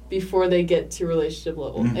before they get to relationship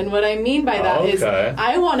level. Mm. And what I mean by that is Okay.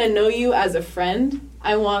 I want to know you as a friend.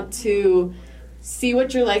 I want to see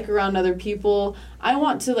what you're like around other people. I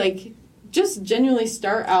want to like just genuinely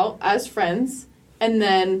start out as friends and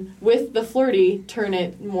then with the flirty turn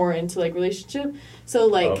it more into like relationship. So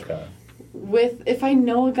like Okay. if I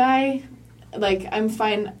know a guy, like I'm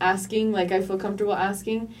fine asking, like I feel comfortable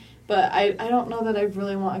asking. But I don't know that I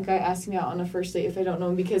really want a guy asking me out on a first date if I don't know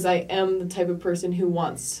him, because I am the type of person who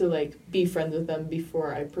wants to, like, be friends with them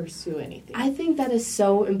before I pursue anything. I think that is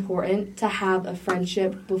so important to have a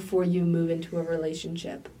friendship before you move into a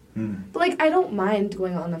relationship. But, like, I don't mind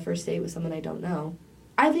going on a first date with someone I don't know.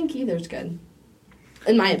 I think either's good,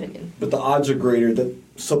 in my opinion. But the odds are greater that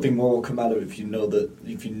something more will come out of it if you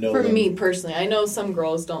know For them. me personally, I know some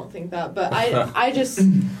girls don't think that, but I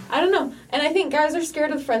don't know. And I think guys are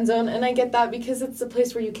scared of friend zone, and I get that because it's a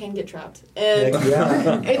place where you can get trapped. And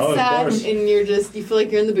Yeah. it's Oh, of sad, course. and you feel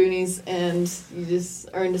like you're in the boonies, and you just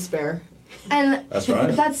are in despair. And That's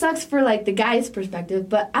right. that sucks for, like, the guy's perspective,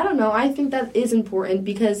 but I don't know. I think that is important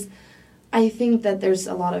because I think that there's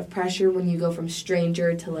a lot of pressure when you go from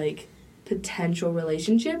stranger to, like, potential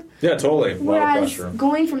relationship. Yeah, totally. A lot of Whereas pressure.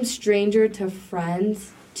 going from stranger to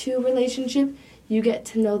friends to relationship, you get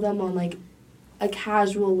to know them on, like, a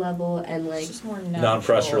casual level and, like, It's just more natural.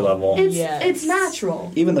 Non-pressure level. it's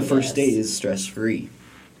natural. Even the first Yes. date is stress-free.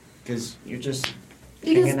 Because you're just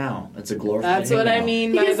Because hanging out. It's a glorified That's what I hangout.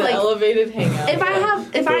 mean by Because, the like, elevated hangout. If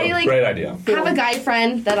I Great idea. have a guy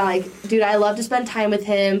friend that I, like, dude, I love to spend time with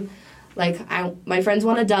him. Like, my friends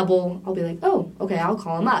want to double. I'll be like, oh, okay, I'll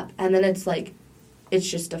call him up. And then it's like, it's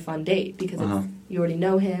just a fun date because you already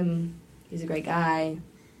know him. He's a great guy.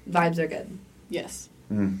 Vibes are good. Yes.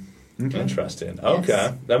 Okay. Interesting.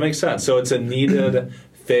 Okay, that makes sense. So it's a needed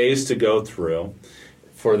phase to go through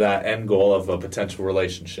for that end goal of a potential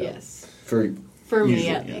relationship. Yes. For me, usually,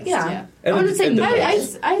 at yeah. least. Yeah. And I would say it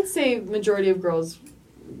most. I'd say majority of girls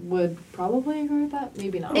would probably agree with that.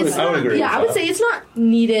 Maybe not. I would It's agree yeah, with I would that. say it's not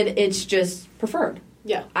needed. It's just preferred.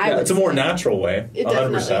 Yeah. Yeah, it's a more say. natural way. It 100%.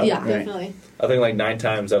 definitely. Yeah. Right. Definitely. I think like 9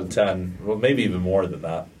 times out of 10, well, maybe even more than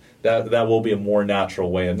that. That will be a more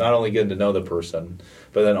natural way of not only getting to know the person,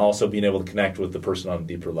 but then also being able to connect with the person on a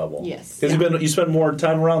deeper level. Yes. Because you spend more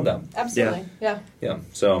time around them. Absolutely. Yeah. Yeah,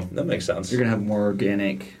 so that makes sense. You're going to have a more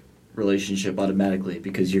organic relationship automatically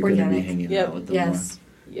because you're going to be Organic. hanging Yep. out with them Yes.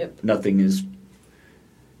 Yep. more. Nothing is...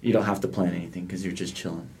 You don't have to plan anything because you're just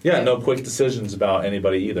chilling. Yeah, no quick decisions about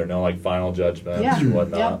anybody either. No like final judgments Yeah. or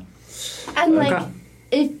whatnot. And like, Okay.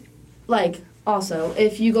 if like also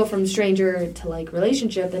if you go from stranger to like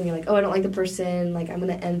relationship, then you're like, oh, I don't like the person. Like, I'm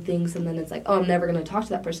gonna end things, and then it's like, oh, I'm never gonna talk to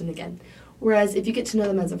that person again. Whereas if you get to know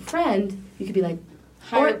them as a friend, you could be like,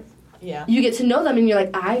 or Yeah. you get to know them and you're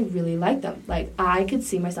like, I really like them. Like, I could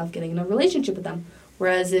see myself getting in a relationship with them.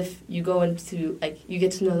 Whereas if you go into, like, you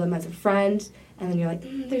get to know them as a friend and then you're like,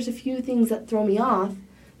 there's a few things that throw me off,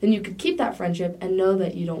 then you could keep that friendship and know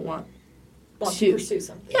that you don't want to pursue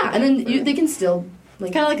something. Yeah, and then they can still,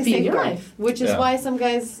 like, Kind of like a be in your safeguard, life. which is Yeah. why some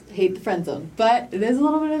guys hate the friend zone. But it is a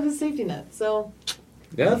little bit of a safety net. So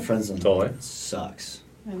Yeah, Friend zone totally. sucks.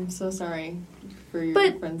 I'm so sorry for your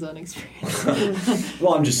But- friend zone experience.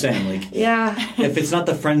 Well, I'm just saying, like, Yeah. if it's not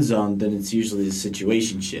the friend zone, then it's usually the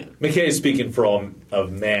situationship. McKay is speaking from a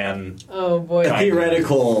man. Oh boy. A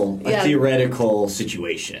theoretical Yeah.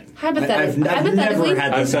 situation. Hypothetically. I've never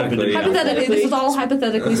had this happen to me. Hypothetically, this is all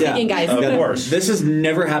hypothetically Yeah. speaking, guys. Of Yeah, course. This has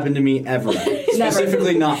never happened to me ever.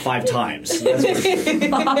 Specifically, not 5 times. That's for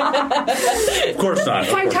sure. Of course not.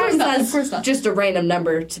 5 times Of course as not. just a random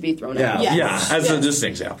number to be thrown out. Yeah. Yeah, as just an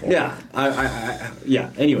example. Yeah. Yeah.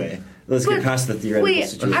 Anyway, let's get But- past the theoretical Wait,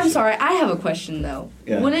 situation. I'm sorry. I have a question, though.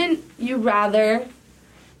 Yeah. Wouldn't you rather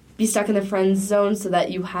be stuck in the friend zone so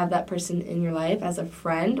that you have that person in your life as a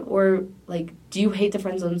friend? Or, like, do you hate the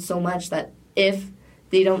friend zone so much that if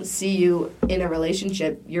they don't see you in a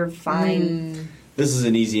relationship, you're fine? This is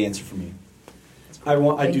an easy answer for me. I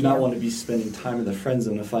Thank do not you. want to be spending time in the friend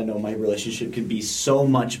zone if I know my relationship could be so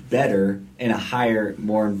much better in a higher,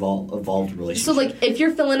 more evolved relationship. So, like, if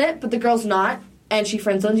you're feeling it, but the girl's not, and she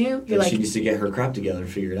friend zones you, you're then like, she needs to get her crap together and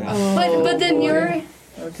figure it out. but then boy. you're...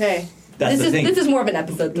 Okay. That's the thing. This is more of an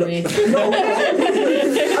episode 3.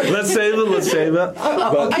 Let's save it.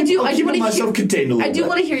 But I do I'm keeping want to myself contained a little I do bit.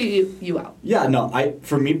 want to hear you out. Yeah, no.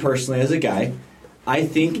 For me personally, as a guy, I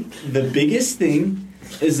think the biggest thing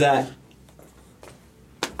is that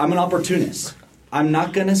I'm an opportunist. I'm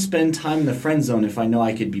not gonna spend time in the friend zone if I know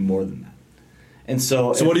I could be more than that. And so,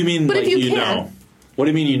 what do you mean? But like, if you know? can. What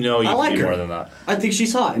do you mean? You know you I can like be her. more than that. I think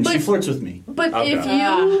she's hot and she But- flirts with me. But Okay. if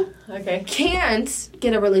you Okay. can't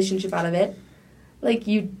get a relationship out of it, like,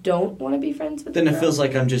 you don't want to be friends with Then the it girl? feels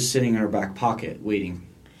like I'm just sitting in her back pocket waiting.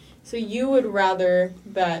 So you would rather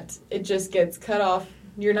that it just gets cut off.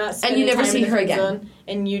 You're not spending you never time see in the her friend again. zone,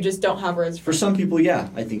 and you just don't have her as a For friend. some people, yeah,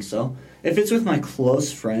 I think so. If it's with my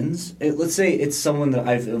close friends, let's say it's someone that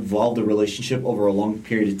I've evolved a relationship over a long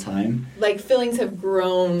period of time. Like feelings have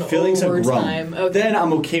grown Feelings over have grown. time. Okay. Then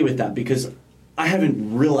I'm okay with that because I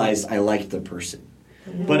haven't realized I liked the person.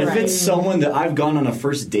 But if it's someone that I've gone on a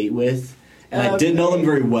first date with, and I didn't know them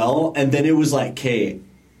very well, and then it was like, okay,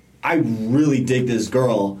 I really dig this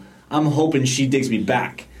girl. I'm hoping she digs me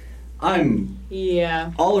back. I'm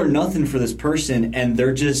all or nothing for this person, and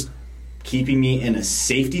they're just keeping me in a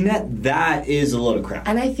safety net. That is a load of crap.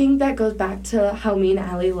 And I think that goes back to how me and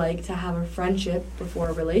Allie like to have a friendship before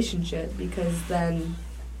a relationship, because then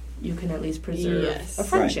you can at least preserve a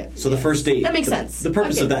friendship. Right. So the first date, that makes sense. The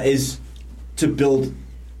purpose of that is to build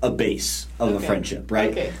a base of a friendship,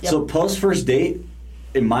 right? Okay. Yep. So post first date,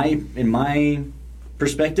 in my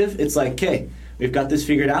perspective, it's like, okay, we've got this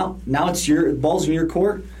figured out. Now it's your balls in your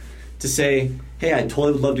court to say, hey, I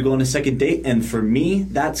totally would love to go on a second date, and for me,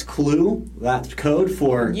 that's code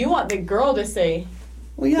for... You want the girl to say...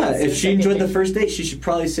 Well, yeah, if she enjoyed the first date, she should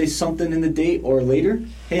probably say something in the date or later.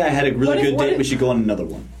 Hey, I had a really good date, we should go on another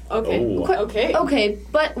one. Okay. Oh. Okay,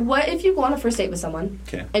 but what if you go on a first date with someone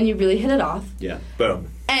and you really hit it off? Yeah. Boom.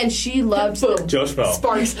 And she loves boom. Joe Schmo.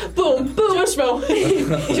 Sparks. Boom. Boom. Joe Schmo.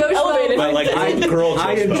 Joe Elevated. But like girl Joe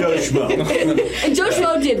I am Schmo. Joe Schmo. And Joe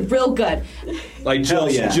Schmo did real good. Like Jill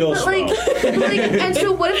But Schmo. and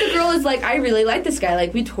so what if the girl is like, I really like this guy,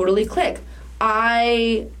 like we totally click.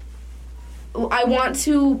 I want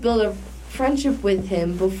to build a friendship with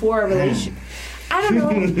him before a relationship. I don't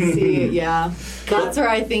know. See, yeah. That's where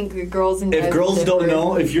I think the girls and guys... If girls don't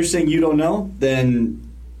know, if you're saying you don't know, then,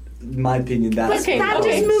 in my opinion, that's... But that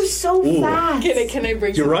just moves so fast. Can I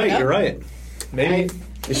bring You're something up? You're right. Maybe.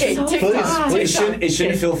 It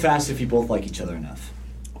shouldn't feel fast if you both like each other enough.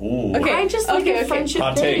 Ooh. Okay. I just like a friendship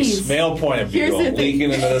Hot days. takes. Male point of view. Here's the thing. Leaking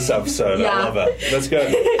into this episode. Yeah. I love it. That's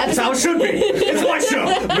good. That's how it should be. It's my show.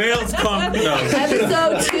 Males come. No.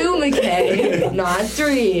 Episode 2, McKay, not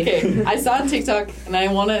 3. Okay, I saw on TikTok, and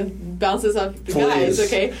I want to bounce this off the guys,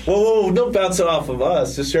 okay? Whoa, don't bounce it off of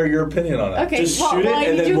us. Just share your opinion on it. Okay, Just well, shoot it, I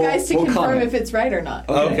and need then you we'll- guys to we'll confirm comment. if it's right or not.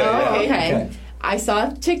 Okay. Okay. I saw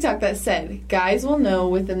a TikTok that said guys will know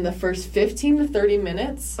within the first 15 to 30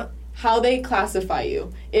 minutes How they classify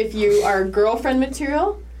you. If you are girlfriend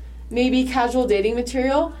material, maybe casual dating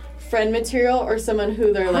material, friend material, or someone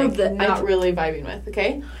who they're like not really vibing with,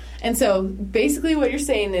 okay? And so basically what you're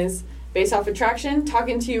saying is, based off attraction,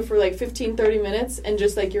 talking to you for like 15, 30 minutes, and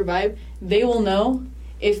just like your vibe, they will know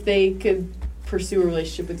if they could pursue a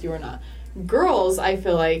relationship with you or not. Girls, I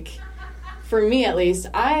feel like, for me at least,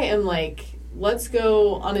 I am like, let's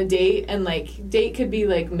go on a date, and like, date could be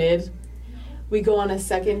like mid. We go on a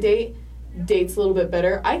second date, date's a little bit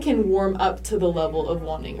better. I can warm up to the level of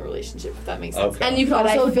wanting a relationship, if that makes sense. Okay. And you can But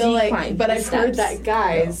also I feel decline like, But the I've heard steps.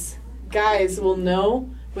 that guys will know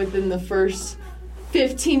within the first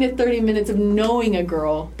 15 to 30 minutes of knowing a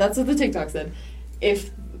girl, that's what the TikTok said,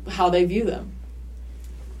 how they view them.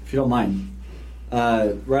 If you don't mind.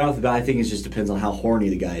 Right off the bat, I think it just depends on how horny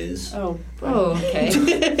the guy is. Oh, okay.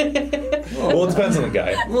 Well, it depends on the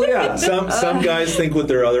guy. Well, yeah. Some guys think with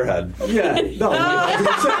their other head. Yeah, no,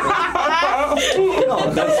 100%.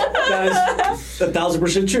 No, that is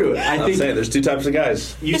 1,000% true. I'm saying there's two types of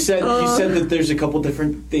guys. You said that there's a couple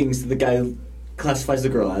different things that the guy classifies the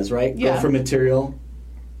girl as, right? Yeah. Girlfriend material,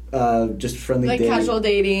 just friendly like dating. casual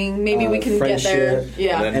dating, maybe we can get there. friendship.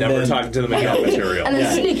 Yeah. And then never then- talking to them again material. And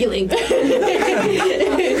then sneaky link.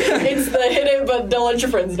 It's the hit it, but don't let your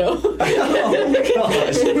friends know. Oh,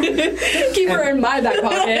 gosh. Keep her in my back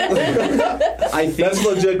pocket. I think That's a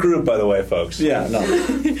legit group, by the way, folks. Yeah, no.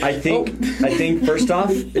 I think first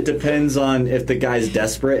off, it depends on if the guy's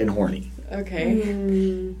desperate and horny.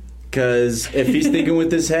 Okay. Because if he's thinking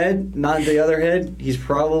with his head, not the other head, he's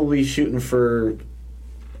probably shooting for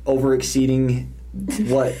over exceeding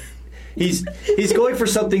what he's going for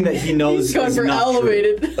something that he knows He's going is for not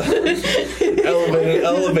elevated.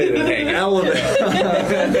 Elevated hang.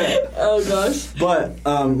 Oh gosh. But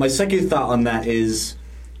my second thought on that is,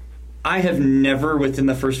 I have never within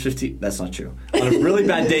the first 15. That's not true. On really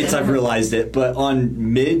bad dates, I've realized it. But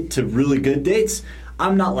on mid to really good dates,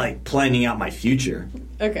 I'm not like planning out my future.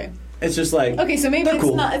 Okay. It's just like, Okay, so maybe they're it's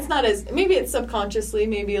cool. not. It's not as. Maybe it's subconsciously,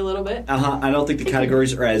 maybe a little bit. I don't think the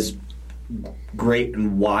categories are as great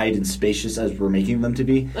and wide and spacious as we're making them to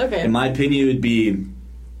be. Okay. In my opinion, it would be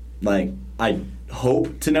like, I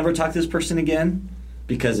hope to never talk to this person again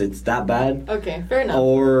because it's that bad. Okay, fair enough.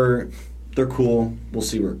 Or they're cool. We'll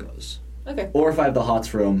see where it goes. Okay. Or if I have the hots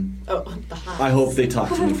for them, Oh, the hot. I hope they talk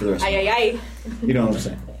to me for the rest of Aye, my life. aye, You know what I'm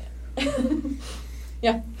saying?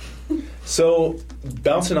 Yeah. So,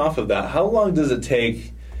 bouncing off of that, how long does it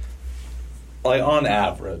take, like on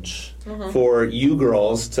average, for you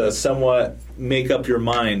girls to somewhat make up your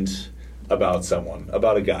mind about someone,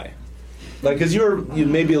 about a guy? Like, because you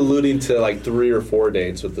may be alluding to like 3 or 4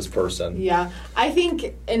 dates with this person. Yeah, I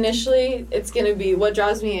think initially it's gonna be what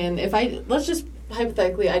draws me in. Let's just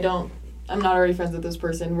hypothetically, I'm not already friends with this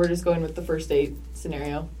person. We're just going with the first date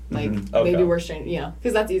scenario. Like maybe we're strangers,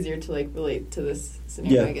 because that's easier to like relate to this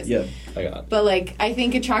scenario. I guess. Yeah, I got it. But like, I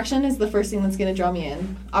think attraction is the first thing that's gonna draw me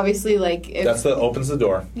in. Obviously, like if opens the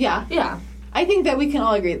door. yeah. I think that we can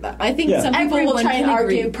all agree with that. I think some people will Everyone try and can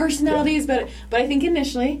argue agree. personalities, but I think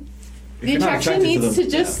initially the you're not attraction attracted to needs them,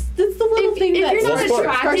 to just it's the little thing If that you're not Well,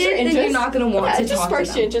 sparks attracted, your then interest. you're not going to want to it just talk sparks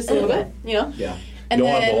to your them. interest a little bit, Yeah. And You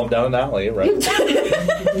don't want to then, pull them down an alley, right?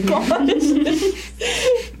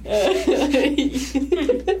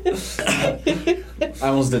 I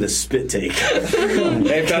almost did a spit take.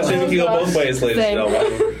 Hey, fashion can go both ways, ladies and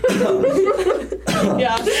gentlemen.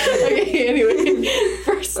 Yeah. Okay. Anyway,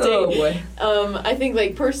 first date. Oh boy. I think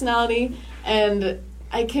like personality, and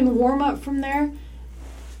I can warm up from there.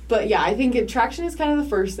 But yeah, I think attraction is kind of the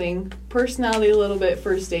first thing. Personality a little bit,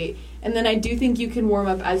 first date. And then I do think you can warm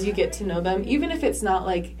up as you get to know them, even if it's not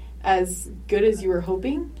like as good as you were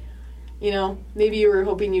hoping. Maybe you were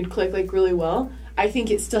hoping you'd click like really well. I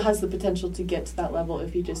think it still has the potential to get to that level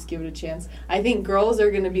if you just give it a chance. I think girls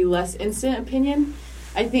are going to be less instant opinion.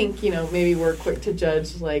 I think, maybe we're quick to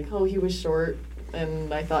judge like, oh, he was short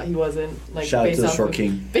and I thought he wasn't. Like, Shout out to the short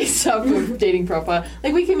king. Based off of dating profile.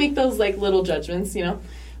 Like, we can make those like little judgments,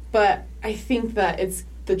 But I think that it's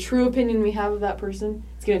the true opinion we have of that person.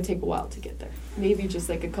 It's going to take a while to get there. Maybe just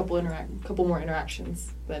like a couple more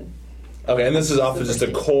interactions then. Okay, and this is off of just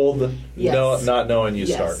a cold, Yes. not knowing you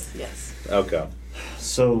Yes. start. Yes. Okay.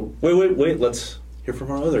 So Wait. Let's hear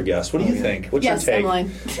from our other guest. What do you think? What's yes, your take?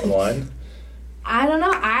 Emmeline. Emmeline? I don't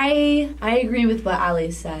know. I agree with what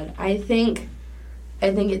Ali said. I think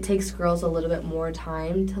it takes girls a little bit more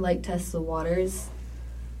time to like test the waters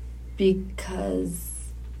because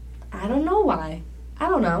I don't know why. I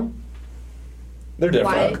don't know. They're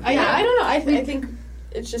different. Why? I don't know. I think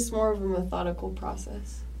it's just more of a methodical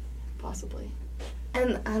process, possibly.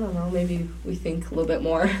 And I don't know, maybe we think a little bit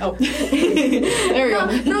more. Oh. There we go.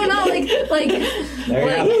 No, like. there you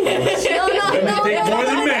have it. No. Take more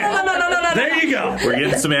than men. No. There you go. We're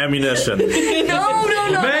getting some ammunition. No.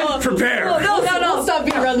 Men, prepare. No. We'll stop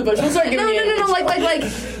beating around the bush. We'll start giving you No, like.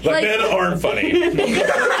 But men aren't funny.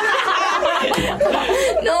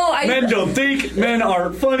 No, Men don't think. Men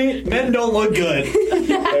aren't funny. Men don't look good.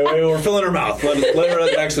 Wait, we're filling her mouth. Let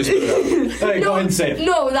her actually spit it out. Hey, go ahead and say it.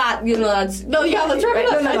 No, that's. No, yeah, let's wrap it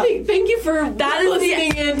up. No. I think, thank you for That is the-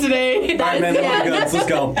 listening in today. All right, man, that was good. Let's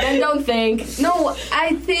go. Men don't think. No,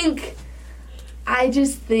 I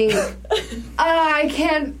just think. I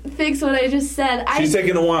can't fix what I just said. She's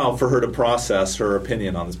taking a while for her to process her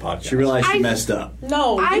opinion on this podcast. She realized she I- messed up.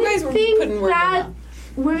 No, you I guys were think putting work that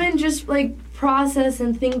in women just like process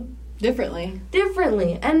and think differently.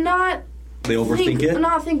 differently and not They overthink it.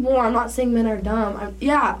 Not think more. I'm not saying men are dumb.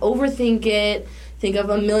 Overthink it. Think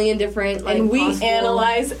of a million different like. And we possible-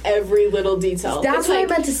 analyze every little detail. That's It's what like I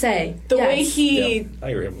meant to say. The Yes. way he, Yeah, I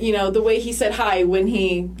agree. the way he said hi when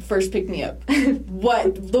he first picked me up.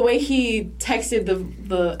 The way he texted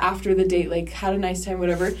the after the date, like, had a nice time,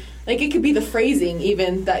 whatever. Like, it could be the phrasing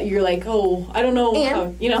even that you're like, oh, I don't know,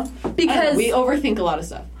 And how, because we overthink a lot of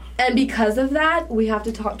stuff. And because of that, we have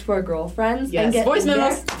to talk to our girlfriends Yes. and get Voice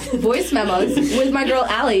memos. voice memos with my girl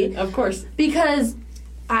Allie. Of course. Because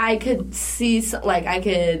I could see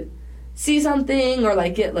something or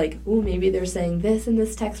like get like, ooh, maybe they're saying this in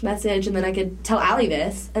this text message, and then I could tell Allie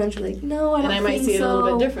this, and then she's like, no, I don't And I think might see it a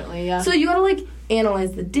little bit differently, yeah. So you gotta like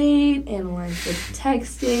analyze the date, analyze the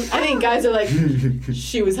texting. I think guys are like,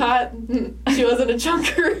 she was hot. She wasn't a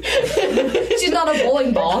chunker. She's not a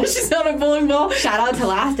bowling ball. She's not a bowling ball. Shout out to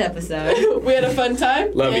last episode. We had a fun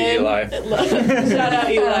time. Love you, Eli. Shout out,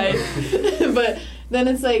 Eli. But then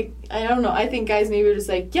it's like, I don't know. I think guys maybe are just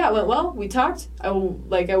like, yeah, it went well. We talked. I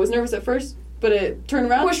was nervous at first, but it turned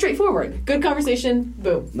around. More straightforward. Good conversation.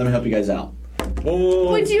 Boom. Let me help you guys out.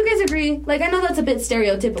 Oh. Wait, do you guys agree? Like, I know that's a bit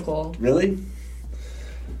stereotypical. Really?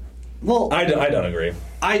 Well, I don't agree.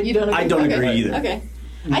 You don't agree? I don't Okay. agree either. Okay.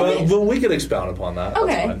 But we could expound upon that. That's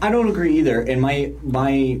Okay. fine. I don't agree either. And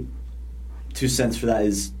my 2 cents for that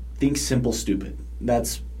is think simple, stupid.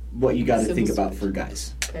 That's what you got to Simple, think about stupid. for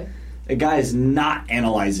guys. Okay. A guy is not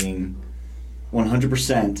analyzing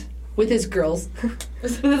 100% With his girls.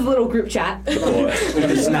 With his little group chat. Boy. with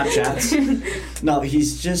his Snapchats. No,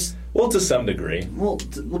 he's just Well, to some degree. well,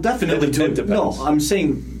 definitely It to depends. no. I'm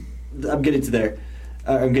saying I'm getting to there.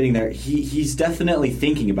 I'm getting there. He's definitely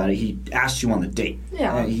thinking about it. He asked you on the date.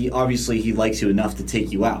 Yeah. And he likes you enough to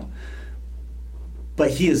take you out.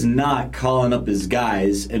 But he is not calling up his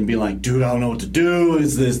guys and being like, dude, I don't know what to do.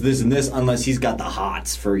 Is this, and this, unless he's got the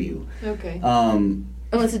hots for you. Okay.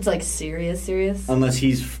 Unless it's like serious. Unless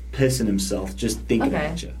he's pissing himself just thinking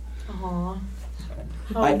about you. Aw.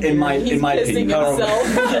 In my opinion.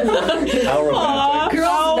 How romantic.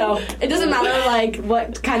 Girls, no. It doesn't matter like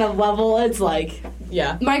what kind of level it's like.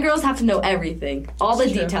 Yeah. My girls have to know everything. All the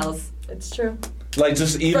It's true. details. It's true. Like,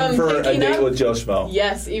 just even From for a picking date up- with Joe Schmo.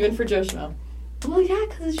 Yes, even for Joe Schmo. Well, yeah,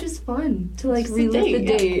 because it's just fun to like It's a relive the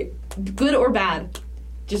date, date. Good or bad.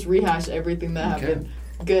 Just rehash everything that happened,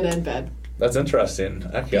 good and bad, That's interesting.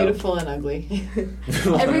 Heck yeah. beautiful and ugly.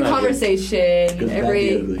 Every conversation, Good, bad,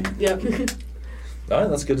 every... the ugly. Yep. All right,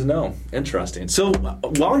 that's good to know. Interesting. So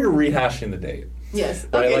while you're rehashing the date, Yes.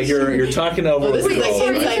 right? Okay. Like you're talking over Oh, with this the is like girl.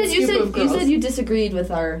 Sorry, inside you scoop of said girls. you disagreed with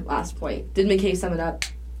our last point. Did McKay sum it up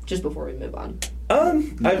just before we move on?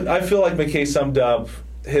 I feel like McKay summed up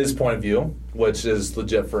his point of view, which is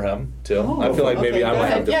legit for him too. Oh, I feel like maybe okay, I go might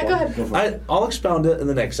ahead. have to. Yeah, go ahead. I'll expound it in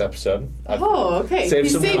the next episode. Oh, okay. Save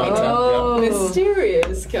He's some saving content. it. Oh.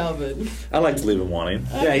 Mysterious, Calvin. I like to leave him wanting.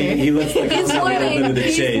 Yeah, he lets the He's concept a little bit of learning. the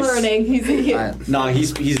He's chase. learning.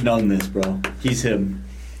 He's known this, bro. He's him.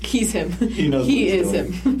 He's him. He knows He what he's is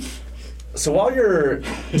doing. him. So while you're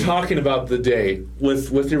talking about the date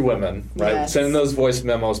with your women, right, Yes. sending those voice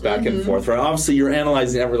memos back and forth, right? Obviously, you're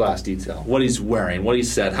analyzing every last detail: what he's wearing, what he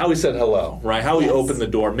said, how he said hello, right? How he Yes. opened the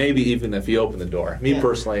door, maybe even if he opened the door. Me Yeah.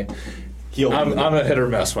 personally, He'll I'm a hit or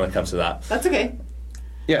miss when it comes to that. That's okay.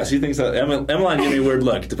 Yeah, she thinks that Emmeline gave me a weird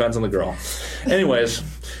look. Depends on the girl. Anyways,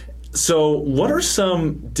 so what are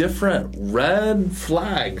some different red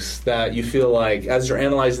flags that you feel like as you're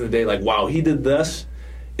analyzing the date, like, wow, he did this.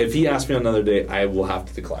 If he asks me on another date, I will have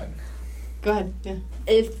to decline. Go ahead. Yeah.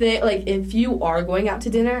 If you are going out to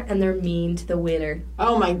dinner and they're mean to the waiter,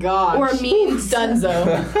 Oh my gosh. or mean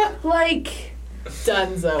Dunzo. like,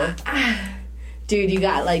 Dunzo. dude, you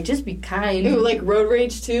got like just be kind. Ooh, like road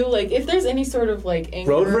rage too. Like if there's any sort of like anger.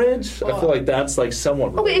 Road rage? I feel like that's like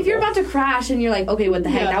somewhat. Okay, if you're relatable. about to crash and you're like, okay, what the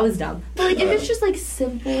heck, Yeah. that was dumb. But like, if it's just like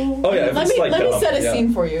simple. Oh yeah, if Let it's me like let me dumb, set a yeah.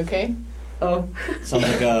 scene for you, okay? Oh. Sounds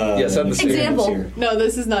like a Yeah, set the scene. Example. No,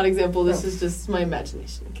 this is not example. This is just my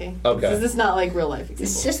imagination. Okay. Okay. This is not like real life example.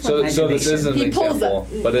 It's just So this is an he pulls example,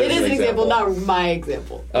 up. but It is an an example, not my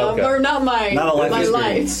example. Okay. Or not my Not a life my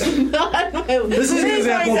experience. life. Not my This is an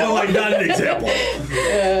example, but like not an example.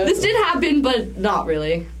 This did happen, but not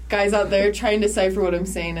really. Guys out there trying to decipher what I'm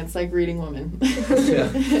saying, it's like reading women. Yeah.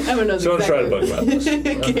 Emma knows Someone try to exactly. book about this.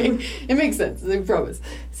 Okay, it makes sense. I promise.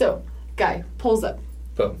 So, guy pulls up.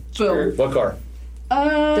 Boom. Boom. What car?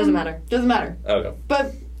 Doesn't matter. Doesn't matter. Okay.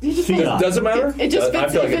 But he just Yeah. Does it matter? It just I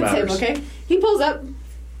fits, feel like it it fits him, matters. okay? He pulls up.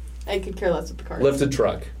 I could care less with the car. Lifted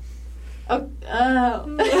truck. Oh,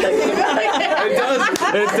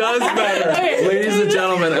 It does matter. Okay. Ladies and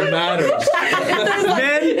gentlemen, it matters.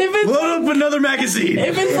 Man, load up another magazine.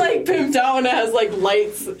 if it's like pimped out and it has like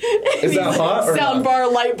lights, Is that hot or sound not?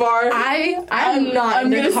 bar, light bar. I'm not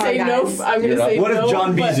I'm into gonna car say guys. no. I'm You're gonna say not? What no. if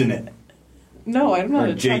John B's but- in it? No, I'm not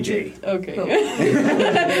Or attracted. JJ. Okay.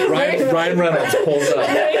 Ryan Reynolds pulls up.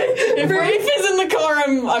 If Rafe is in the car,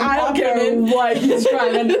 I'm I don't popping care him in. what he's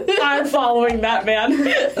driving. I'm following that man.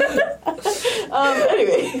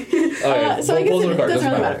 Anyway. Okay, So I guess pulls in it a car. doesn't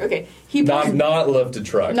really matter. Okay. He pulls, Not lifted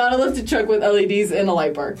truck. not a lifted truck with LEDs and a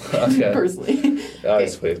light bar. Okay. Personally. All right,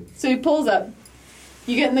 sweet. So he pulls up.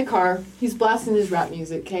 You get in the car. He's blasting his rap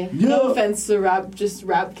music, okay? No offense to rap, just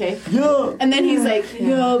rap, okay? Yeah. And then he's like,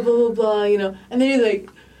 yeah, blah, blah, blah, you know. And then he's like,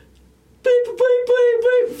 beep, beep, beep,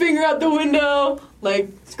 beep, finger out the window, like,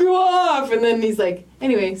 screw off. And then he's like,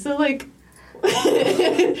 anyway, so like, what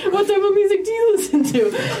type of music do you listen to?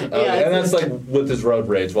 Okay, and that's like with his road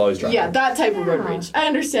rage while he's driving. Yeah, that type of road rage. I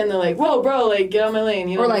understand they're like, whoa, bro, like, get on my lane,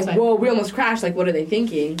 you know? Or like, it's fine. whoa, we almost crashed. Like, what are they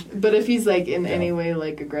thinking? But if he's like in any way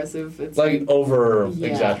like aggressive, it's Like over Yeah.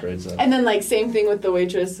 exaggerates it. And then like same thing with the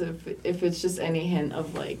waitress. If it's just any hint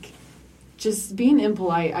of like, just being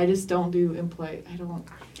impolite. I just don't do impolite. I don't.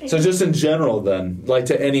 So just in general then, like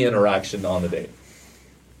to any interaction on the date.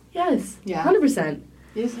 Yes. Yeah. 100%.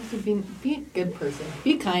 You just have to be a good person.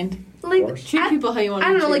 Be kind. Like, course. Treat people how you want. I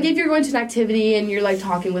don't to know, be like treated. if you're going to an activity and you're like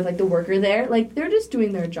talking with like the worker there, like they're just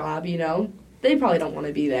doing their job, you know? They probably don't want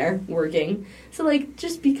to be there working. So like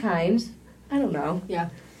just be kind. I don't know. Yeah.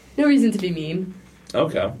 No reason to be mean.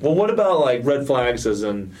 Okay. Well, what about like red flags as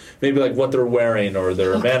in maybe like what they're wearing or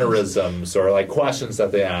their mannerisms or like questions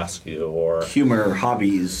that they ask you or Humor,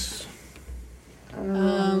 hobbies.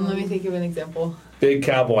 Let me think of an example. big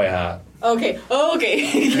cowboy hat. Okay.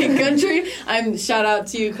 Country. I'm shout out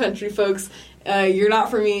to you, country folks. You're not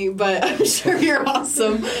for me, but I'm sure you're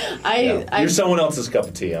awesome. You're someone else's cup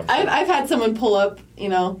of tea. I've had someone pull up,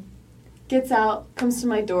 gets out, comes to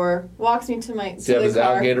my door, walks me to my Does he have his car.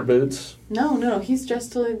 alligator boots? No, he's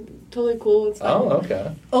dressed totally cool. It's fine. Oh,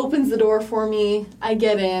 okay. Opens the door for me. I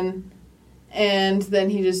get in, and then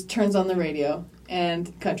he just turns on the radio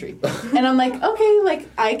and country, and I'm like, okay, like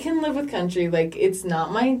I can live with country. Like it's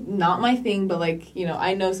not my thing, but like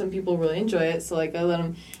I know some people really enjoy it, so like I let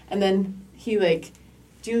him. And then he like,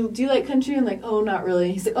 do you like country? I'm like, oh, not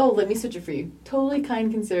really. He's like, oh, let me switch it for you. Totally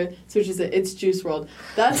kind, considerate. Switches it. It's Juice WRLD.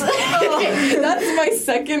 That's that's my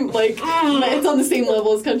second, like, it's on the same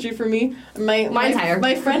level as country for me. Mine's higher.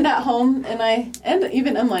 My friend at home and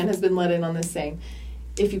even Emmaline has been let in on this saying,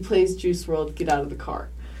 if he plays Juice WRLD, get out of the car.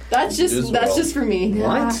 That's just for me.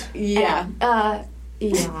 What? Yeah.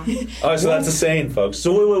 Yeah. Oh, so that's a saying, folks.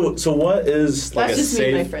 So wait. So what is like that's a just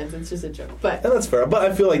safe? me and my friends. It's just a joke. But Yeah, that's fair. But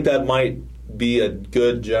I feel like that might be a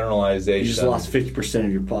good generalization. You just lost 50%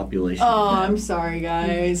 of your population. oh, I'm sorry,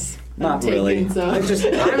 guys. Not I'm really. taken, so. I just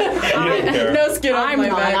No skin on my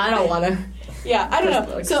back. I don't want to. Yeah, I don't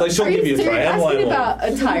know. So, Like, she'll are give you a try. you're Emmaline asking will. about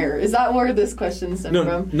attire? Is that where this question stemmed No,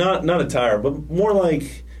 from? not attire, but more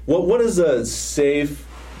like what is a safe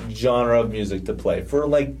genre of music to play for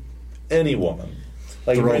like any woman,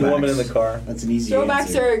 like any Throwbacks. woman in the car. That's an easy Throwbacks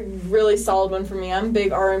answer. are a really solid one for me. I'm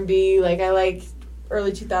big R&B. Like I like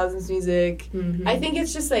early 2000s music. Mm-hmm. I think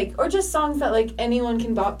it's just like, or just songs that like anyone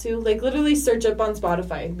can bop to. Like literally search up on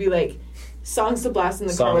Spotify and be like, songs to blast in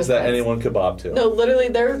the car with Songs that friends. anyone could bop to. No, literally,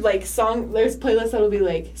 there's like there's playlists that'll be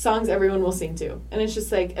like songs everyone will sing to, and it's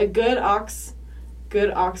just like a good aux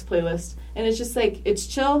playlist, and it's just like it's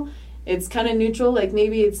chill, it's kind of neutral. Like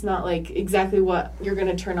maybe it's not like exactly what you're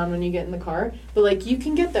gonna turn on when you get in the car, but like you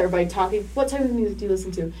can get there by talking. What type of music do you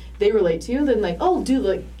listen to? They relate to you, then like, oh, dude,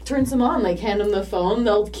 like turn some on, like hand them the phone,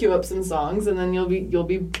 they'll queue up some songs, and then you'll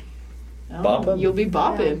be. Bopping? You'll be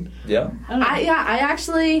bopping. Yeah. I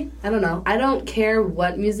don't know. I don't care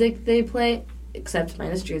what music they play, except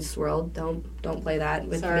minus Juice WRLD. Don't play that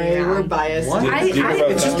with Sorry, me. we're biased. What? Do you prefer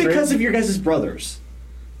It's just country? because of your guys' brothers.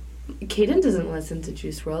 Caden doesn't listen to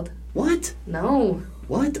Juice WRLD. What? No.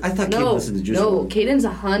 What? I thought Kate No. listened to Juice No. WRLD. Caden's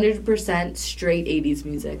 100% straight 80s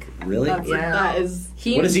music. Really? That's, Yeah. That is.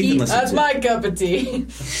 What does Ethan listen That's to? my cup of tea.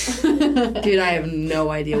 Dude, I have no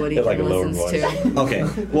idea what he Like a lower listens voice. to.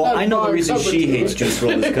 Okay. Well, I know the reason she hates Juice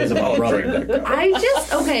WRLD is because of our brother.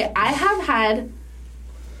 I have had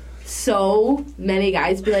so many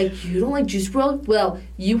guys be like, you don't like Juice WRLD? Well,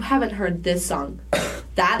 you haven't heard this song.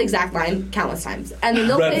 That exact line countless times. And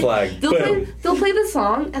then Red flag. they'll play the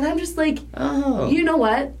song, and I'm just like, Oh. you know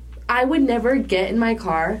what? I would never get in my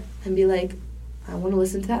car and be like, I want to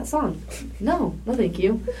listen to that song. No, thank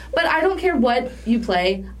you. But I don't care what you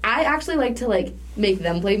play. I actually like to like make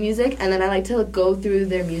them play music, and then I like to go through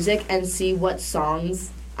their music and see what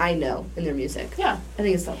songs I know in their music. Yeah. I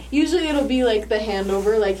think it's fun. Usually it'll be like the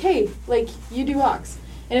handover, like, hey, like you do aux.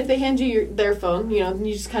 And if they hand you their phone, you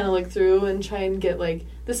just kind of look through and try and get like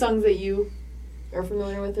the songs that you are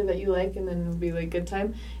familiar with or that you like, and then it'll be like good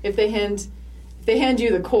time. If they hand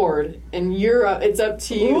you the chord and it's up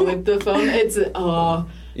to you with the phone, it's You don't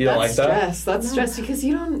that's like that? stress. That's stress because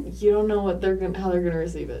you don't know what how they're gonna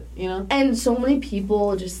receive it. And so many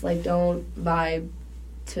people just like don't vibe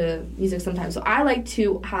to music sometimes. So I like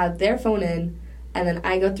to have their phone in, and then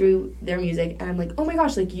I go through their music, and I'm like, oh my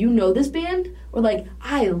gosh, like you know this band? Or like,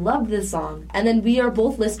 I love this song. And then we are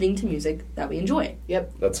both listening to music that we enjoy.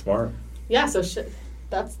 Yep. That's smart. Yeah, so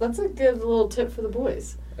that's a good little tip for the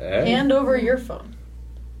boys. Hey. Hand over your phone.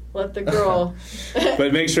 Let the girl.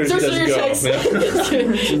 But make sure she Search doesn't your go. text.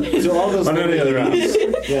 Yeah. To all those On any other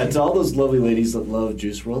apps. Yeah, to all those lovely ladies that love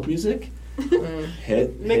Juice WRLD music,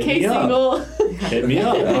 hit McKay me single. up. Hit me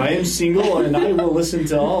up. I am single and I will listen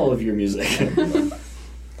to all of your music.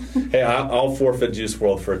 Hey, I'll forfeit Juice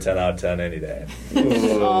WRLD for a 10 out of 10 any day.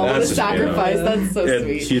 Oh, That's the just me, sacrifice. you know. That's so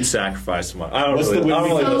sweet. Huge sacrifice. I don't What's really, the I don't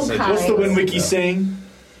really So listen to kind. What's the Win Wiki No. saying?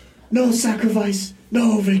 No sacrifice,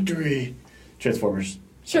 no victory. Transformers.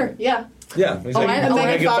 Sure. Yeah. Yeah, exactly.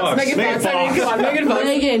 Megan Fox. Megan Fox. I mean, come on, Megan Fox.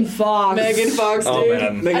 Megan Fox. Megan Fox, dude. Oh,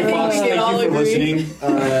 man. Megan think Fox, we can thank all you for agree.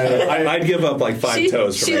 listening. I'd give up like 5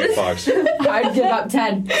 toes for Megan Fox. I'd give up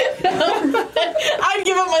 10. I'd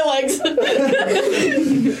give up my legs.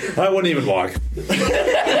 I wouldn't even walk.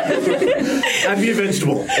 I'd be a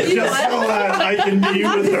vegetable. Just so that I can be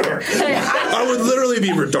with her. Hey, I would literally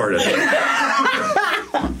be retarded.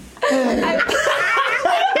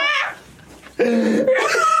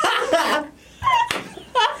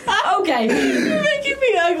 okay. You're making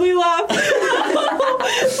me ugly laugh.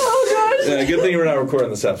 Oh gosh. Yeah, good thing we're not recording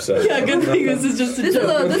this episode. Yeah, good thing this is just a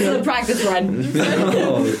joke. This is a practice run.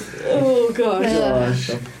 Oh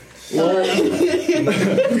gosh.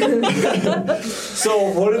 So,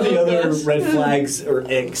 what are the other red flags or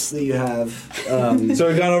icks that you have? So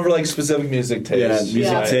we've gone over like specific music tastes.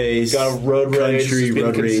 Yeah, music taste. Got road rage, country, just being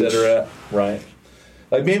road rage. considerate, right?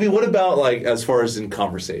 Like maybe what about like as far as in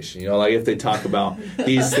conversation? You know, like if they talk about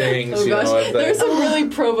these things. Oh you gosh, know, if they, there's some really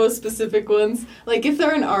Provo specific ones. Like if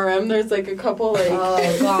they're in Orem, there's like a couple like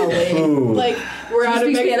Oh, golly. Ooh. like we're at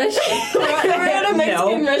a speak Spanish? we're at a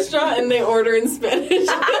Mexican restaurant and they order in Spanish. you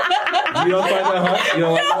don't find that hot? You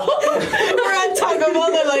don't like that? We're at Taco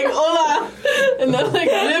Bell, they're like hola, and they're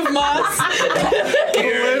like live mas.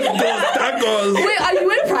 Tacos. Wait, are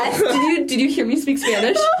you impressed? Did you hear me speak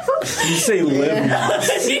Spanish? You say live now.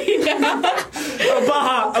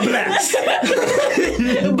 Baja blast.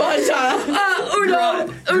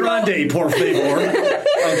 Grande, por favor.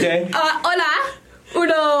 Okay. Hola.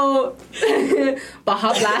 Uno.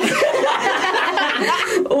 Baja Blast.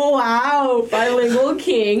 Wow. Bilingual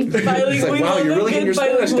king. Bilingual. It's like, wow, you're really getting your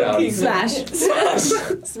Spanish down.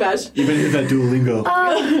 Smash. Even if that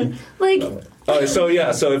Duolingo. Like, Oh, so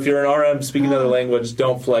yeah, so if you're an RM speaking another language,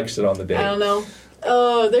 don't flex it on the date. I don't know.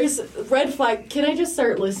 Oh, there's red flag. Can I just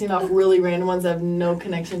start listing off really random ones that have no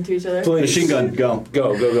connection to each other? Machine gun, go.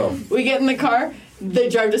 Go. We get in the car. They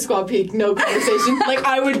drive to Squaw Peak. No conversation. Like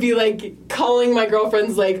I would be like calling my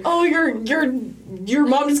girlfriends. Like, oh, your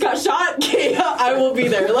mom just got shot. Okay, I will be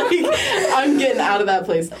there. Like I'm getting out of that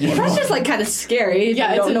place. that's just like kind of scary. If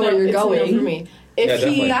Yeah, you don't know where you're it's a no going. for me. If Yeah,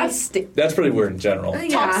 he That's pretty weird in general.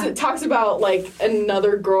 talks about like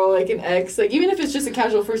another girl, like an ex, like even if it's just a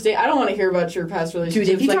casual first date, I don't want to hear about your past relationships.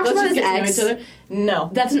 Dude, if he like, talks let's about just his get to know ex- each other. No,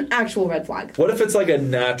 That's an actual red flag. What if it's like a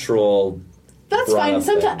natural? that's brought fine. up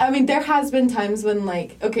Sometimes thing? I mean, there has been times when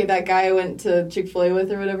like, okay, that guy I went to Chick-fil-A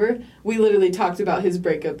with or whatever, we literally talked about his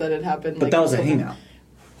breakup that had happened. But like, that was a couple- hangout.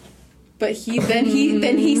 But then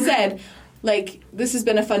he said, like, this has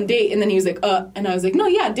been a fun date, and then he was like, and I was like, no,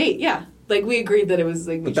 yeah, date, yeah. Like we agreed that it was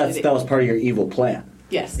like. But that was part of your evil plan.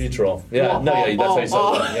 Yes. Mutual. Yeah, no, yeah, that's how you said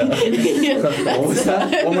that. Yeah. Yeah, What was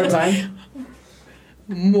that? One more time.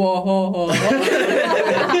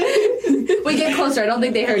 Wait, get closer. I don't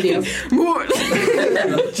think they heard you.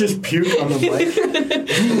 Just puke on the mic.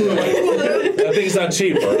 That thing's not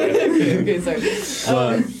cheap, all right? Okay,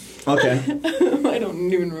 sorry. Okay. I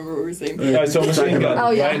don't even remember what we were saying. All right, so machine gun,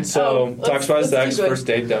 Oh, yeah. right? So talks about his let's ex, keep going. first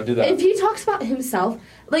date, don't do that. If he talks about himself,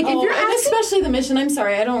 like if you're and asking, especially the mission. I'm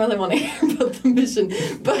sorry, I don't really want to hear about the mission.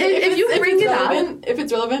 But If you bring it's it up- relevant, if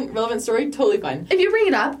it's relevant story, totally fine. if you bring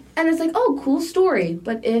it up and it's like, oh, cool story,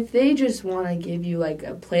 but if they just want to give you like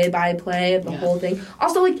a play-by-play of the Yeah. whole thing,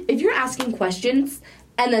 also like if you're asking questions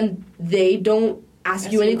and then they don't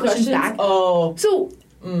ask you any questions back, Oh, so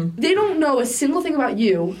they don't know a single thing about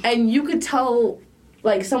you, and you could tell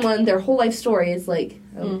like someone their whole life story. It's like,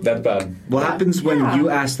 oh, That's bad. What happens when Yeah. you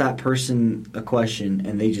ask that person a question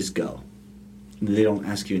and they just go? They don't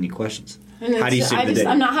ask you any questions. and How do you it's- save the date?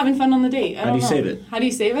 I'm not having fun on the date. How do you save it? How do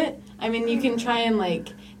you save it? I mean, you can try and like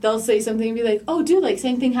they'll say something and be like, "Oh, dude, like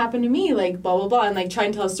same thing happened to me," like blah blah blah, and like try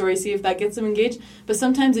and tell a story, see if that gets them engaged. But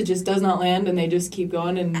sometimes it just does not land, and they just keep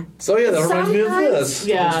going. And So yeah, that reminds me of this. Sometimes-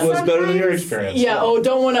 Yeah. Which was better than your Sometimes- experience. yeah, oh,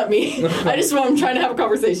 don't one up me. I'm trying to have a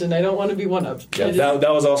conversation. I don't want to be one up. Yeah, that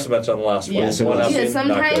was also mentioned on the last one. Yeah. One up yeah. being not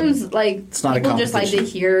good. Sometimes like It's not a people just like to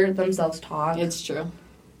competition. hear themselves talk. It's true.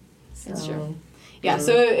 It's So, true. Yeah,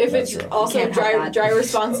 so if That's it's true. also Can't have that. dry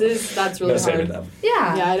responses, that's really Gotta save it hard. now.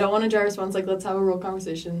 Yeah. Yeah, I don't want a dry response. Like, let's have a real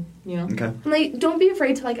conversation. You know. Okay. Like, don't be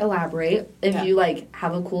afraid to like elaborate if Yeah. you like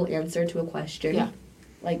have a cool answer to a question. Yeah.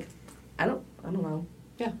 Like, I don't know.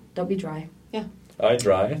 Yeah. Don't be dry. I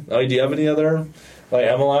dry. Oh, do you have any other, like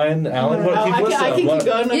Emmeline, Alan? What, keep I listening. can keep What-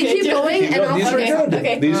 going. You keep Jim. going, Keep and going. I'll These are okay, good.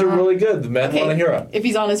 okay. These are really good. The men want to hear it. If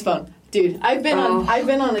he's on his phone, dude, I've been Oh.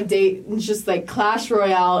 on a date and just like Clash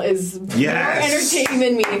Royale is Yes. more entertaining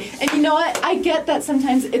than me. And you know what? I get that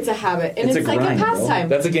sometimes it's a habit and It's it's a like grind, a bro. pastime.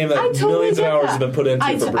 That's a game that I totally millions of get hours that. have been put into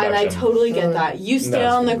for and production. I totally get that. You stay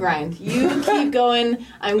That's on the good. grind. You keep going.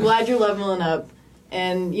 I'm glad you're leveling up.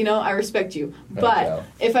 And you know, I respect you. But Okay.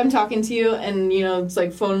 if I'm talking to you and you know it's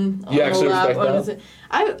like phone on You the actually lap, respect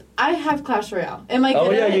that? I have Clash Royale. Am I good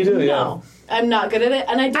Oh, at yeah, it? you do, yeah. No, I'm not good at it,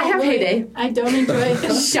 and I don't. I have really, Heyday. I don't enjoy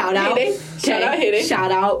it. Shout out. Heyday. Shout out Heyday.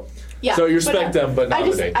 Shout out. Yeah. So you but, respect them, but not on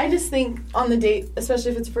the date. I just think on the date,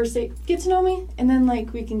 especially if it's a first date, get to know me, and then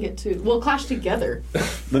like we can get to we'll clash together.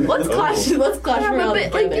 Let's clash. Let's clash Yeah, Royale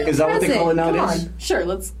but, like, together. be Is that what they call it present. Come nowadays? on. Sure.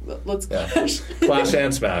 Let's Yeah. clash. Clash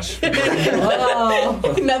and smash. Oh.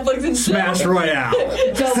 Netflix and Smash Royale.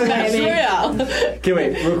 Double Smash whammy. Royale. Okay,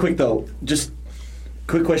 wait, real quick though. Just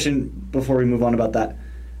quick question before we move on about that.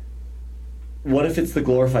 What if it's the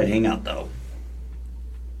glorified hangout, though?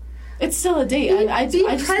 It's still a date. I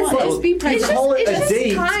just be present. You call it it's a just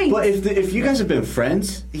date, kind. but if you guys have been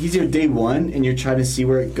friends, he's your day one, and you're trying to see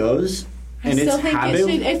where it goes, and I it's still think habit.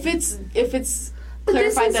 if it's But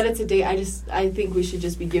this clarified is- that it's a date, I think we should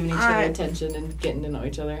just be giving each other attention and getting to know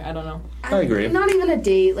each other. I don't know. I agree. Not even a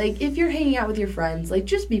date. Like, if you're hanging out with your friends, like,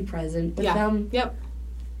 just be present with them. Yep.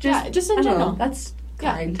 Just in I don't general. know. That's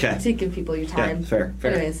Yeah. kind. Okay. To give people your Yeah, time. fair.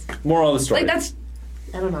 Anyways, Moral of the story. like, that's,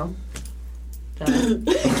 I don't know.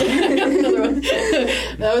 Another one.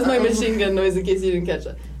 That was my machine gun noise in case you didn't catch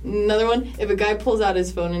that. Another one, if a guy pulls out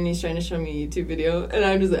his phone and he's trying to show me a YouTube video, and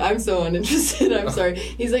I'm just like, I'm so uninterested, I'm sorry.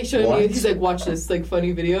 He's like showing me, he's like, watch this like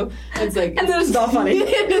funny video. And it's like, And then it's not funny.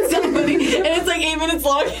 it's not funny. And it's like 8 minutes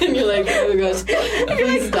long, and you're like, oh my gosh,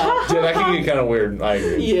 please stop. Yeah, that can get kind of weird. I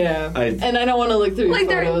agree. Yeah. And I don't want to look through Like,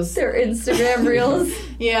 your photos. their Instagram reels.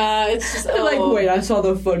 Yeah, it's just, They're like, oh. wait, I saw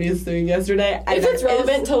the funniest thing yesterday. If it's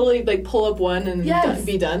relevant, totally like pull up one and Yes.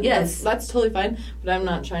 be done. Yes. That's totally fine. But I'm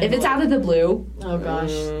not trying. If to it's like, out of the blue, oh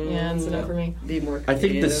gosh, yeah, it's enough for me. be more I think the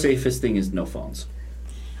creative. safest thing is no phones.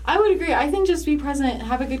 I would agree. I think just be present,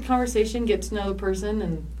 have a good conversation, get to know the person,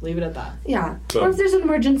 and leave it at that. Yeah. Boom. Or if there's an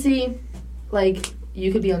emergency, like,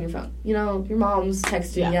 you could be on your phone. You know, your mom's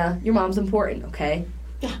texting you. Your mom's important, okay?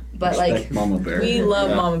 Yeah. But, Respect like, Mama Bear. We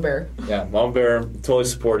love Yeah. Mama Bear. Yeah, Mom Bear, totally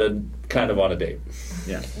supported, kind of on a date.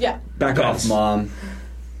 Yeah. Back off, Mom.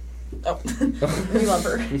 Oh, we love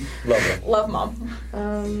her. Love her. Love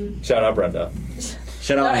Mom. Shout out Brenda.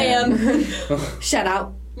 Shout out, Ann. Anne. shout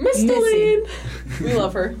out. Miss Missy. Deline. We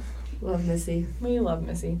love her. Love Missy. We love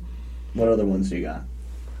Missy. What other ones do you got?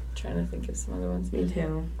 Trying to think of some other ones. Me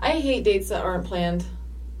too. I hate dates that aren't planned.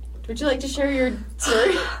 Would you like to share your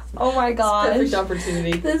story? Oh my gosh. Perfect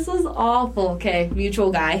opportunity. This was awful. Okay,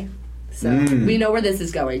 mutual guy. So Mm. we know where this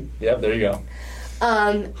is going. Yep, there you go.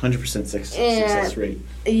 100% success rate.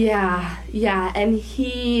 Yeah, and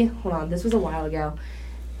he, hold on, this was a while ago.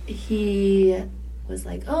 He was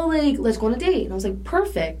like, oh, like, let's go on a date. And I was like,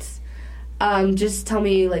 perfect. Just tell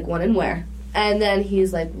me, like, when and where. And then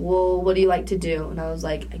he's like, well, what do you like to do? And I was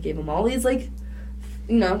like, I gave him all these, like,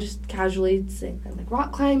 you know, just casually saying, like,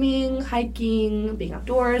 rock climbing, hiking, being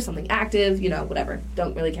outdoors, something active, you know, whatever.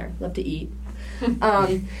 Don't really care. Love to eat.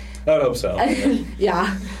 I would hope so.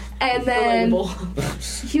 Yeah. And then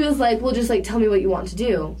Relatable. he was like, well, just, like, tell me what you want to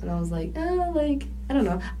do. And I was like, like, I don't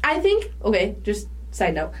know. I think, okay, just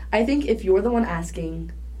side note, I think if you're the one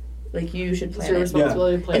asking, like, you should It's plan your it.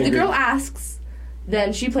 responsibility to plan. If the girl asks,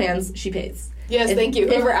 then she plans, she pays. Yes, if- thank you.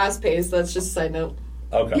 if- Whoever asked pays. That's just a side note.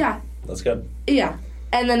 Okay. Yeah, That's good. yeah.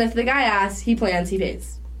 And then if the guy asks, he plans, he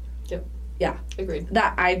pays. Yep. Yeah. Agreed.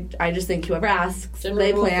 That, I just think whoever asks, General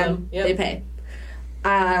they rule of plan, thumb. Yep. they pay.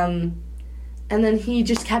 And then he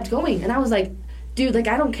just kept going. And I was like, dude, like,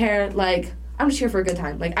 I don't care. Like, I'm just here for a good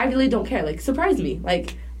time. Like, I really don't care. Like, surprise me.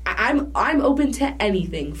 Like, I'm open to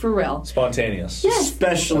anything, for real. Spontaneous. Yes.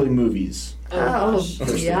 Especially movies. Oh, gosh.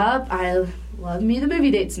 yep. I love me the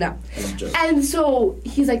movie dates now. I'm joking. And so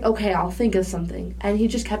he's like, okay, I'll think of something. And he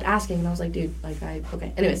just kept asking. And I was like, dude, like,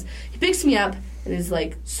 okay. Anyways, he picks me up and he's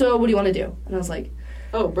like, so what do you want to do? And I was like,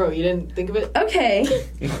 Oh, bro, you didn't think of it? okay.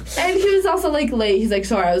 And he was also, like, late. He's like,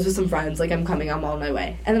 sorry, I was with some friends. Like, I'm coming. I'm on my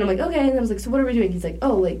way. And then I'm like, okay. And then I was like, so what are we doing? He's like,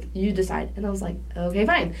 oh, like, you decide. And I was like, okay,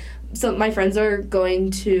 fine. So my friends are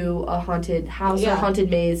going to a haunted house or Yeah. a haunted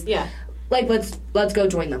maze. Yeah. Like, let's go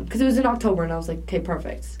join them. Because it was in October. And I was like, okay,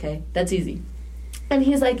 perfect. Okay, that's easy. And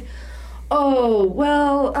he's like, oh,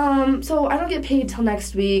 well, so I don't get paid till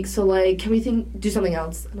next week. So, like, can we do something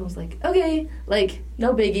else? And I was like, okay. Like,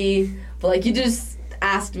 no biggie. But, like, you just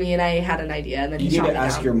asked me and I had an idea, and then You he need shot to me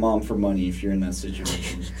ask down. your mom for money if you're in that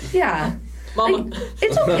situation. Yeah. Mama. Like,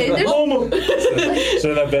 it's okay. There's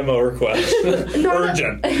Send that Venmo request.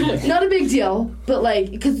 Urgent. not a big deal, but like,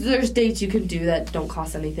 because there's dates you can do that don't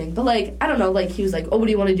cost anything. But like, I don't know. Like, he was like, "Oh, what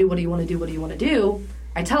do you want to do? What do you want to do? What do you want to do?"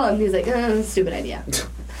 I tell him, he's like, "Stupid idea."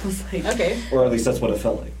 I was like, Okay. Or at least that's what it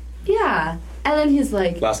felt like. "Yeah," and then he's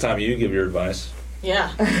like, Last time you give your advice.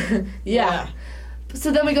 Yeah. yeah. So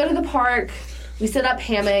then we go to the park. We set up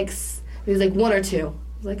hammocks. He was like, 1 or 2. I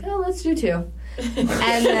was like, oh, let's do 2.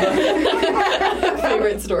 And then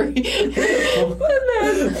Favorite story.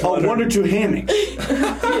 Oh, 1 or 2 hammocks.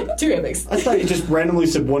 2 hammocks. I thought you just randomly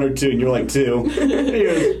said 1 or 2 and you're like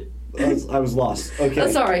 2. I was lost. Okay. oh,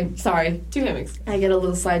 sorry. 2 hammocks. I get a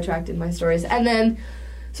little sidetracked in my stories. And then,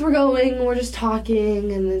 so we're just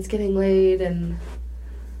talking, and it's getting late, and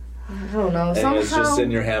I don't know. And Somehow, it's just in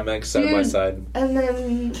your hammock side by Dude. side. and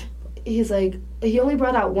then he only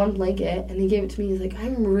brought out one blanket and he gave it to me. He's like,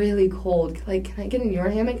 I'm really cold. Like, can I get in your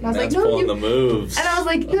hammock? And I was That's like, no, pulling the moves. And I was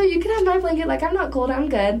like, no, you can have my blanket. Like, I'm not cold. I'm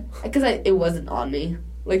good. Because it wasn't on me.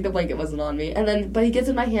 Like, the blanket wasn't on me. And then, but he gets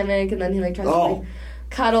in my hammock and then he like tries to like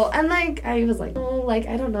cuddle. And like, I was like, oh, like,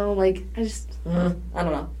 I don't know. Like, I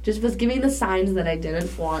don't know. Just was giving the signs that I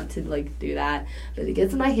didn't want to like do that. But he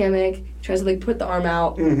gets in my hammock, tries to like put the arm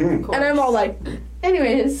out. Mm-hmm. And I'm all like,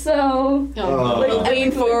 anyways, so. I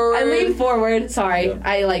lean forward. I lean forward. Sorry. Yeah.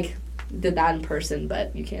 I like did that in person,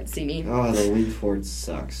 but you can't see me. Oh, the lean forward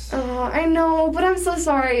sucks. I know, but I'm so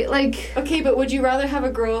sorry. Like, Okay, but would you rather have a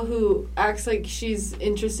girl who acts like she's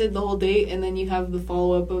interested the whole date and then you have the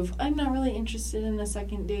follow-up of, I'm not really interested in a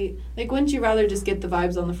second date? Like, wouldn't you rather just get the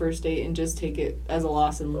vibes on the first date and just take it as a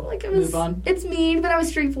loss and like move on? It's mean, but I was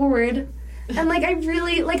straightforward. And like, I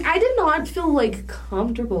really, like, I did not feel like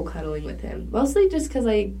comfortable cuddling with him. Mostly just because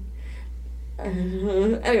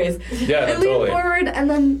anyways. Yeah, I leaned totally. forward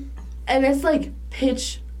and it's like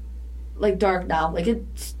pitch like dark now. Like,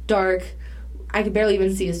 it's dark. I could barely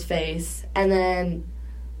even see his face. And then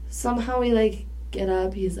somehow we like get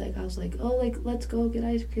up. He's like, I was like, oh, like, let's go get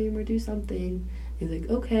ice cream or do something. He's like,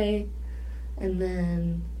 okay. And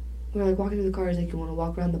then we're like walking to the car. He's like, you want to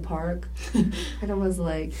walk around the park? And I was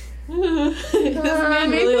like, This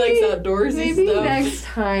man really likes outdoorsy maybe stuff. next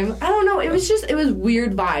time. I don't know. It was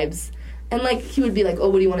weird vibes. And like, he would be like, oh,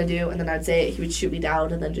 what do you want to do? And then I'd say it. He would shoot me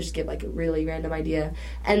down and then just give like a really random idea.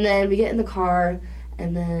 And then we get in the car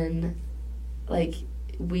and then like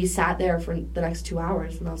we sat there for the next 2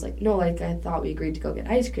 hours. And I was like, no, like, I thought we agreed to go get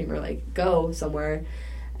ice cream or like go somewhere.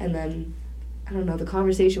 And then, I don't know, the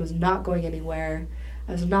conversation was not going anywhere.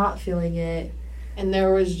 I was not feeling it. And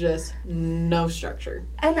there was just no structure.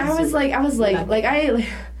 And I was like, I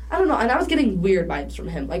don't know. And I was getting weird vibes from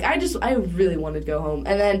him. Like, I really wanted to go home.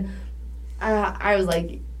 And then I was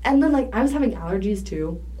like, and then like, I was having allergies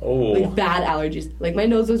too. Oh. Like, bad allergies. Like, my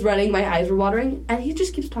nose was running, my eyes were watering. And he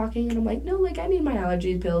just keeps talking. And I'm like, no, like, I need my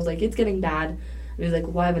allergy pills. Like, it's getting bad. And he's like,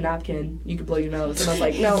 well, I have a napkin. You could blow your nose. And I was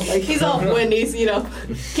like, no. Like, He's all Wendy's,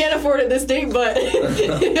 can't afford it this date, but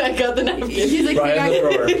I got the napkin. he's like, Right in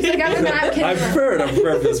the drawer. he's like, I have a napkin. I'm prepared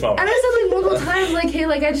for this moment. And I said like multiple times, like, hey,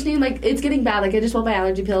 like, I just need, like, it's getting bad. Like, I just want my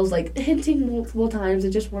allergy pills. Like, hinting multiple times. I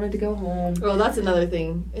just wanted to go home. Well, that's another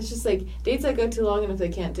thing. It's just like dates that go too long, and if they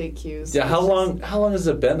can't take cues. Yeah, how long has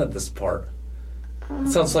it been at this part? It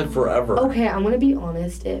sounds like forever. Okay, I'm gonna be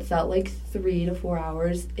honest. It felt like 3 to 4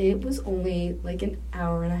 hours. It was only like an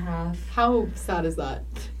hour and a half. How sad is that?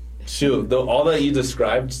 Shoot, all that you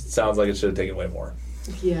described sounds like it should have taken way more.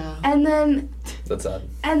 Yeah. And then That's sad.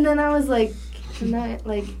 I was like, can I,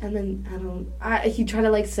 like, and then he tried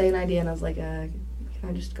to like say an idea, and I was like, can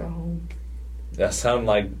I just go home? That sounded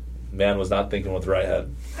like man was not thinking with the right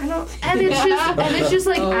head. I don't, and it's just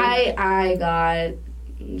like I got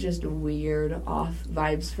just weird off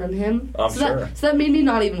vibes from him. I'm sure. That made me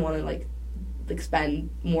not even want to like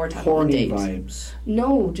spend more time on Horny dates. vibes.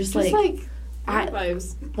 No, just like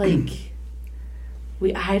vibes.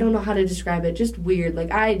 like I don't know how to describe it. Just weird.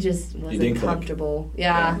 Like, I just wasn't didn't click. comfortable.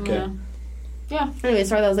 Yeah. Okay. Yeah. Anyway,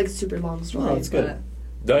 sorry, that was like a super long story. No, it's good.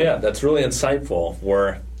 Oh yeah, that's really insightful.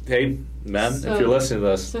 Where, hey, men, So- if you're listening to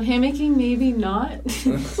this, So hammocking, maybe not.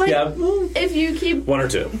 Like, yeah, if you keep one or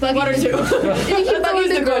two. bugging, One or two. if you keep That's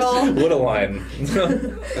always bugging the the girl, What a line.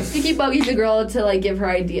 if you keep bugging the girl to like give her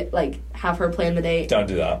idea, like have her plan the date, Don't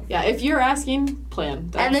do that. Yeah, if you're asking,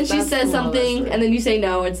 plan. and then she That's says the law, something, that's and then you say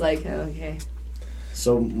no, it's like, oh, okay.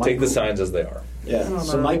 So Take the signs as they are. I Yeah. don't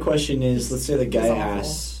So know. my question is, let's say the guy It's awful.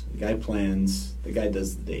 asks, the guy plans, the guy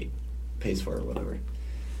does the date, pays for it, whatever.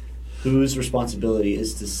 Whose responsibility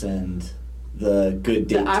is to send the good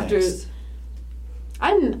date text?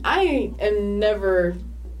 I am never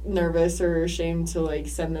nervous or ashamed to like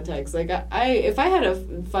send the text. Like I if I had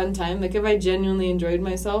a fun time, like if I genuinely enjoyed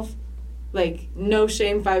myself, like no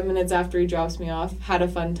shame. 5 minutes after he drops me off, had a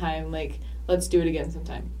fun time. Like let's do it again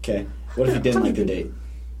sometime. Okay. What if you didn't like the date?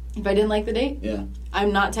 If I didn't like the date, Yeah.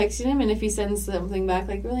 I'm not texting him. And if he sends something back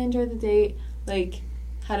like really enjoyed the date, like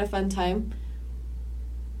had a fun time,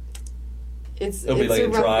 It'll be it's like a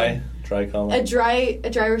rough dry one. comment. A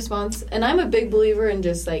dry response. And I'm a big believer in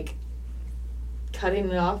just like cutting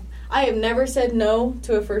it off. I have never said no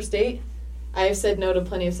to a first date. I have said no to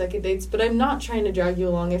plenty of second dates, but I'm not trying to drag you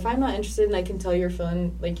along. If I'm not interested and I can tell you're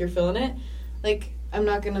feeling it, like I'm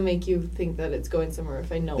not gonna make you think that it's going somewhere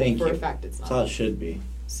if I know Thank for you. a fact it's That's how not. it should be.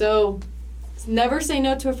 So never say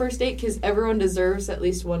no to a first date because everyone deserves at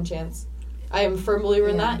least one chance. I am a firm believer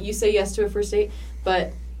in Yeah. that. You say yes to a first date,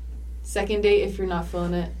 but second date if you're not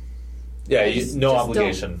feeling it, Yeah, just no don't.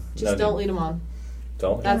 obligation. just No don't need. lead them on.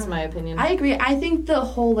 Don't. That's my opinion. I agree. I think the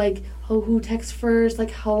whole like, oh, who texts first? Like,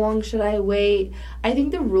 how long should I wait? I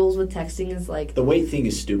think the rules with texting is like, The wait thing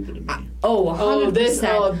is stupid to me.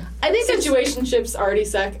 100%. I think situationships already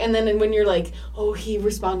suck. And then when you're like, oh, he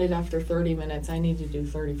responded after 30 minutes, I need to do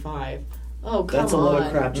 35. Oh, come on. That's a load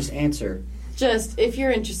of crap. Just answer. Just, if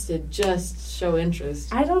you're interested, just show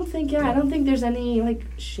interest. I don't think there's any like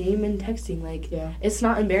shame in texting. Like, it's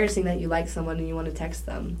not embarrassing that you like someone and you want to text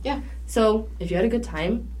them. Yeah. So if you had a good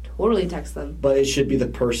time, totally text them. But it should be the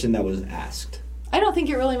person that was asked. I don't think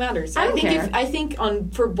it really matters. I don't care. I think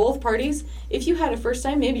for both parties, if you had a first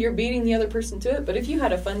time, maybe you're beating the other person to it. But if you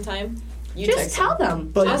had a fun time, you just text tell them.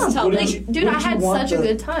 But Just tell them. wouldn't Like, you- dude, I wouldn't you had want such a the-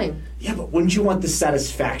 good time. Yeah, but wouldn't you want the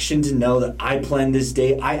satisfaction to know that I planned this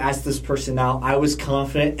date, I asked this person out, I was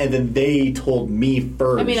confident, and then they told me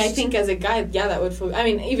first? I mean, I think as a guy, that would feel... I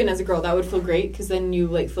mean, even as a girl, that would feel great because then you,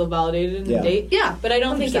 like, feel validated in the date. Yeah. But I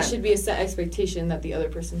don't think it 100%. should be a set expectation that the other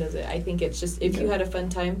person does it. I think it's just, if you had a fun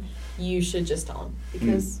time, you should just tell them.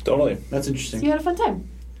 Because Totally. That's if interesting. you had a fun time,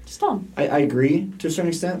 just tell them. I agree to a certain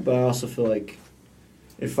extent, but I also feel like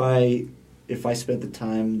if I spent the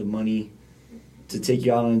time, the money to take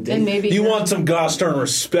you out on a date, And maybe... You want some gosh darn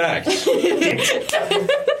respect. I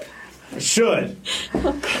should.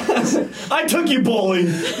 I took you bowling.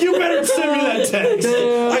 You better send me that text.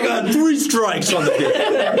 I got 3 strikes on the day.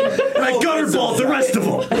 And I gutter balled the rest of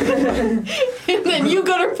them. And then you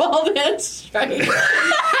gutter ball that strike.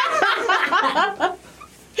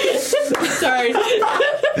 Sorry.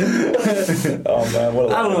 Oh man,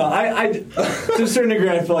 what a I don't know. I to a certain degree,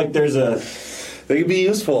 I feel like there's a. They can be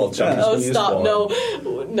useful. Chunky's Oh, been stop. useful.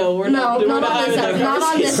 No, we're No, not. not on this episode. Not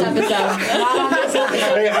on this episode. Not on this episode.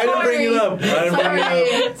 Hey, I didn't bring it up. I didn't bring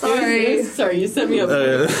it up. Sorry. Sorry, you set me up.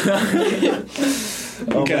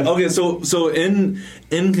 Okay. So in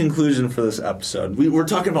conclusion for this episode, we're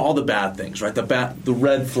talking about all the bad things, right? The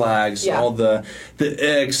red flags, all the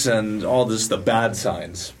icks, and all this the bad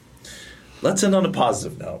signs. Let's end on a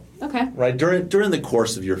positive note. Okay. Right, during the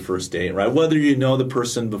course of your first date, right? Whether you know the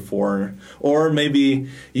person before or maybe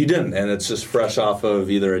you didn't, and it's just fresh off of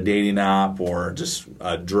either a dating app or just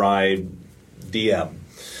a dry DM.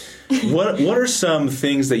 What are some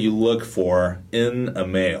things that you look for in a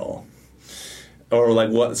male? Or like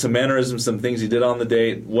what some mannerisms, some things you did on the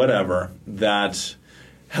date, whatever, that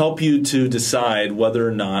help you to decide whether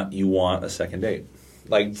or not you want a second date?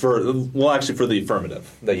 Like for the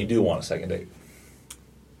affirmative, that you do want a second date.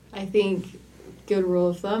 I think good rule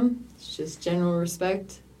of thumb, it's just general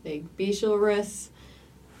respect. Like, be chivalrous.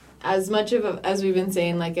 As much as we've been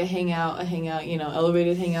saying, like a hangout,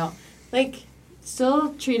 elevated hangout, like,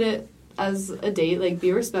 still treat it as a date. Like,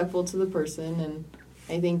 be respectful to the person, and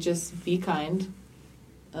I think just be kind.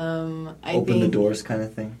 Open the doors kind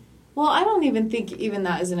of thing. Well, I don't even think even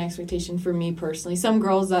that is an expectation for me personally. Some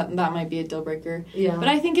girls, that might be a deal breaker. Yeah. But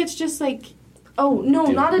I think it's just like... Oh, no,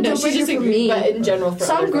 not a deal she breaker just for agreed, me. but in general for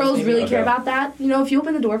Some other girls maybe. really care about that. You know, if you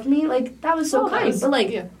open the door for me, like, that was so kind. Nice. But, like,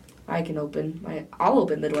 Yeah. I'll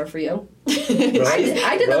open the door for you. Right?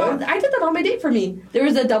 I did that on my date for me. There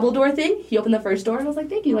was a double door thing. He opened the first door, and I was like,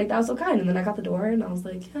 thank you. Like, that was so kind. And then I got the door, and I was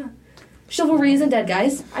like, yeah. Chivalry isn't dead,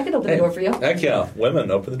 guys. I can open the door for you. Heck yeah, women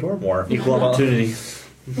open the door more. Equal opportunity.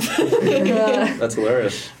 That's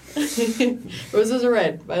hilarious. Roses are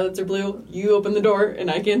red, violets are blue. You open the door, and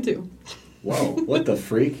I can too. Whoa, what the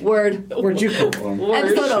freak? Word. Where'd you come from?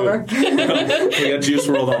 Episode over. We got Juice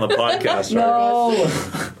WRLD on the podcast.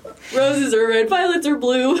 Right? No. Roses are red, violets are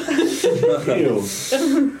blue. Ew.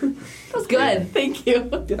 That was good. Thank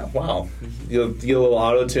you. Yeah, wow. You get a little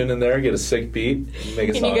auto tune in there, get a sick beat, make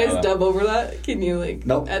a Can song you out guys of dub over that? Can you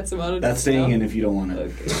Nope. add some auto? That's staying in if you don't want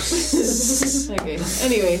it. Okay.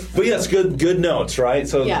 Anyway. But yes, good notes, right?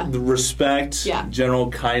 So Yeah. the respect, general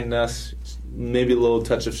kindness, maybe a little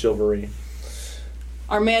touch of chivalry.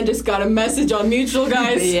 Our man just got a message on mutual,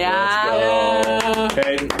 guys. Yeah. Let's go.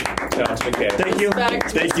 Okay, Josh McKay. Thank you.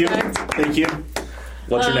 Respect, Thank you. respect. Thank you.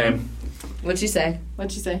 What's your name? What'd you say?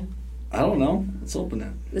 What'd you say? I don't know. Let's open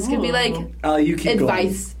it. This could be like You keep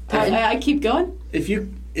advice. I keep going? If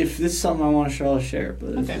this is something I want to share, I'll share.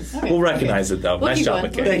 But Okay. We'll recognize it though. We'll Nice keep job,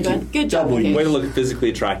 going. McKay. Thank you. Good job, W. McKay. Way to look physically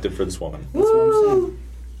attractive for this woman. That's what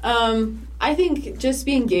I'm saying. I think just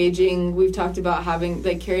be engaging. We've talked about having,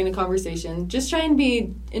 like, carrying a conversation. Just try and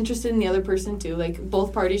be interested in the other person, too. Like,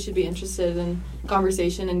 both parties should be interested in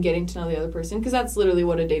conversation and getting to know the other person, because that's literally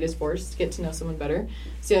what a date is for, is to get to know someone better.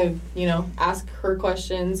 So, ask her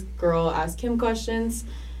questions, girl, ask him questions.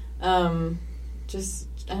 Just,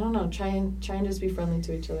 I don't know, try and just be friendly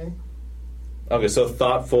to each other. Okay, so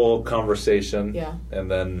thoughtful conversation. Yeah. And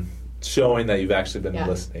then showing that you've actually been Yeah.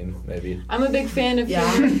 listening, maybe. I'm a big fan of Yeah.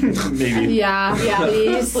 humor. Maybe. Yeah,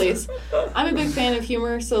 Please. I'm a big fan of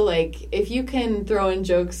humor, so, like, if you can throw in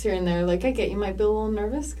jokes here and there, like, I get you might be a little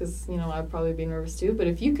nervous, because, you know, I'd probably be nervous too, but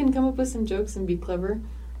if you can come up with some jokes and be clever,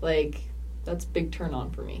 like, that's a big turn on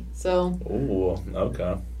for me. So, Ooh,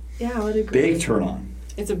 okay. Yeah, I would agree. Big turn on.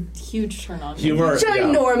 it's a huge turn on. Humor, yeah.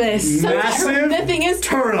 Ginormous. Massive The thing is,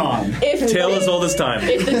 turn on. if Tale as old as time.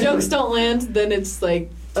 if the jokes don't land, then it's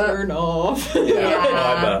like turn off. Yeah,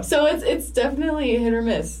 Yeah. I bet. So it's definitely hit or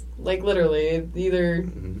miss. Like literally, either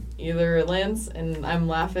it lands and I'm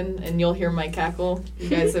laughing and you'll hear my cackle. You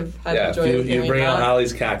guys have had Yeah, the joy if of you hearing bring out that.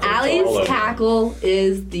 Allie's cackle. it's all Allie's over. cackle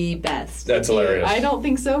is the best. That's hilarious. I don't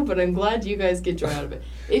think so, but I'm glad you guys get joy out of it.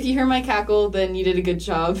 If you hear my cackle, then you did a good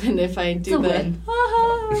job, and if I do It's a the win.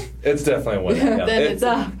 ha-ha, It's definitely a win. Yeah. then It- it's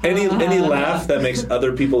a any laugh that makes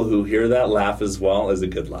other people who hear that laugh as well is a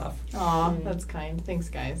good laugh. aw, that's kind. Thanks,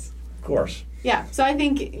 guys. Of course. Yeah, so I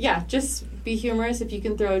think, just be humorous. If you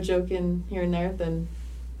can throw a joke in here and there, then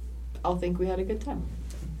I'll think we had a good time.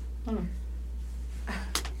 I don't know.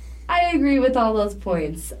 I agree with all those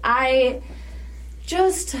points.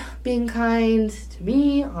 Just being kind to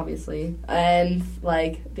me, obviously, and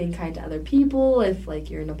like being kind to other people if like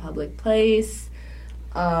you're in a public place.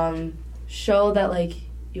 Show that like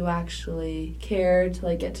you actually care to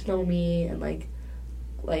like get to know me and like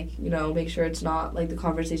you know, make sure it's not like the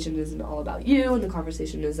conversation isn't all about you and the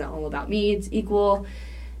conversation isn't all about me. It's equal.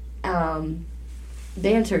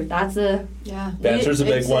 Banter. That's a Yeah. Banter's a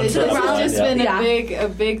big one It's for us. just Yeah. been Yeah. a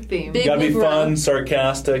big theme. Big- Gotta be move fun, around.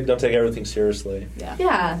 sarcastic, don't take everything seriously.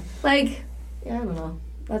 yeah. Like I don't know.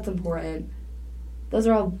 That's important. Those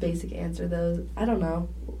are all basic answer. Those I don't know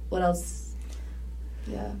what else.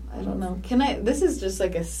 Yeah, I don't know. This is just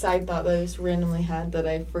like a side thought that I just randomly had that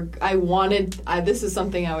this is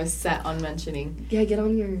something I was set on mentioning. Yeah, get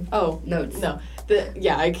on your Oh, notes. no.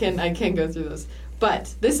 I can go through those.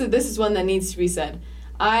 But this is one that needs to be said.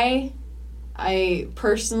 I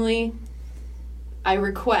personally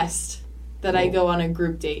request that I go on a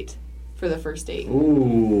group date for the first date.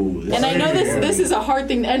 Ooh. And I know this is a hard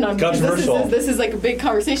thing to end on because Controversial. this is like a big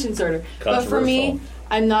conversation starter. But for me,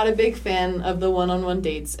 I'm not a big fan of the one-on-one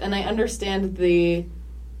dates, and I understand the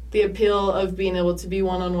appeal of being able to be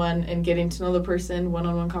one-on-one and getting to know the person,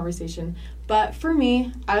 one-on-one conversation. But for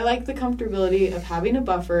me, I like the comfortability of having a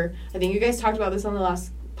buffer. I think you guys talked about this on the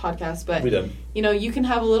last podcast, but We did. you know, you can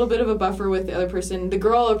have a little bit of a buffer with the other person. The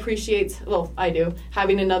girl appreciates, well, I do,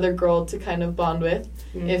 having another girl to kind of bond with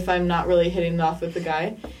if I'm not really hitting it off with the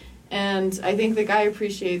guy. And I think the guy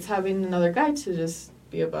appreciates having another guy to just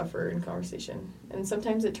be a buffer in conversation. And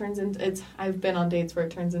sometimes it turns into, I've been on dates where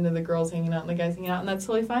it turns into the girls hanging out and the guys hanging out, and that's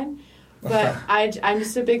totally fine. But I'm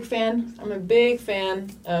just a big fan. I'm a big fan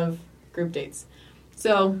of group dates.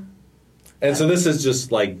 So. And so this is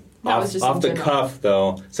just like That was just off in the general. cuff,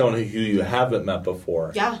 though, someone who you haven't met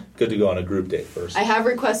before. Yeah. Good to go on a group date first. I have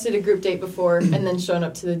requested a group date before and then shown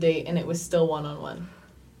up to the date and it was still one-on-one.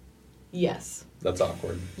 Yes. That's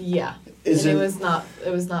awkward. Yeah. Is and it- it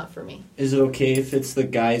was not for me. Is it okay if it's the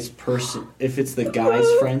guy's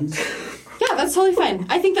friends? Yeah, that's totally fine.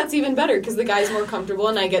 I think that's even better because the guy's more comfortable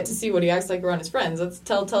and I get to see what he acts like around his friends. That's a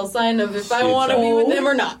telltale sign of if I Shoots want to up. be with him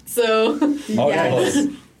or not. So, Oh, Yes.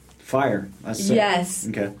 Fire. That's sick. Yes.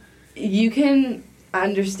 Okay. You can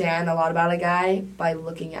understand a lot about a guy by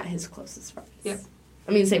looking at his closest friends. Yeah.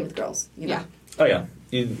 I mean, same with girls. You know? Yeah. Oh, yeah.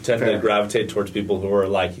 You tend Fair. to gravitate towards people who are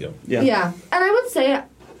like you. Yeah. Yeah. And I would say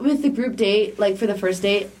with the group date, like for the first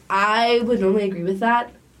date, I would normally agree with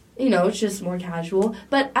that. You know, it's just more casual.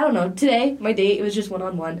 But I don't know. Today, my date, it was just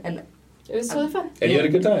one-on-one. And it was totally fun. And you had a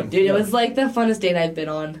good time. dude, it was like the funnest date I've been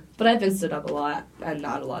on. But I've been stood up a lot and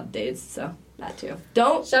not a lot of dates, so that too.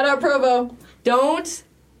 Don't Shout out Provo.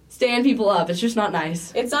 stand people up. It's just not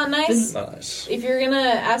nice. It's not nice. Nice. If you're going to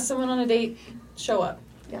ask someone on a date, show up.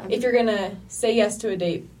 Yeah. If you're going to say yes to a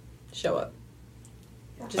date, show up.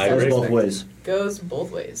 Just I have agree. Both respect. ways. Goes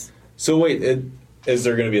both ways. So wait, is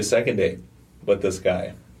there going to be a second date with this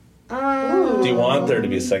guy? Ooh. Do you want there to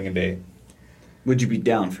be a second date? Would you be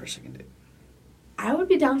down for a second date? I would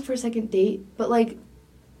be down for a second date, but like,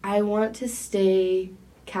 I want to stay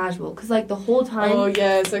casual because like the whole time. Oh,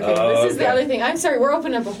 yes. Okay. Oh, This is the okay. other thing. I'm sorry. We're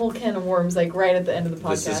opening up a whole can of worms, like, right at the end of the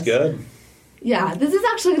podcast. This is good. Yeah, this is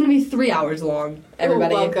actually going to be 3 hours long.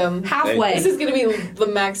 Everybody, welcome. halfway. This is going to be the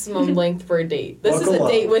maximum length for a date. This is Welcome a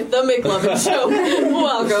date with the McLovin Show.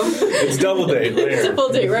 Welcome. It's double date right here. Double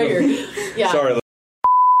date right here. Yeah. Sorry.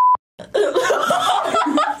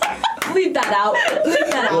 Leave that out. Leave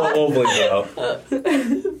that out. We'll bleep it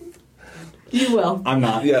out. You will. I'm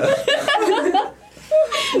not. Yeah.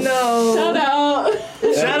 No. Shout out.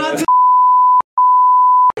 Shout out to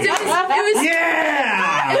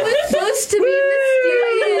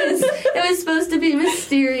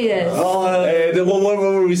mysterious. Hey, what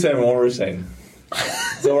were we saying?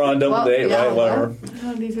 So we're on double date, yeah, right? Whatever. I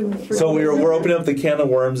don't even forget. So we're opening up the can of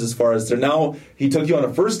worms as far as there. Now he took you on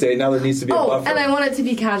a first date. Now there needs to be a buffer. And I want it to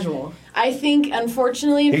be casual. I think,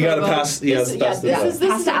 unfortunately, You gotta Provo- pass- This pass the is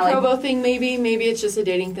Pass a to Alec. Provo thing. Maybe it's just a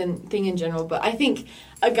dating thing in general. But I think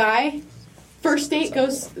a guy. First date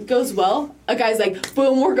goes well. A guy's like,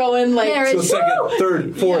 boom, we're going like Marriage. So second,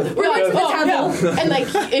 third, fourth. We're going to the temple. And like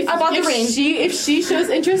if she shows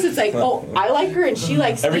interest, it's like, oh, I like her and she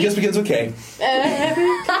likes Every me. kiss begins with K.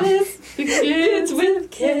 Every kiss begins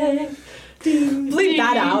with K. Bleep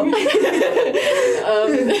that out.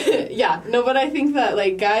 But I think that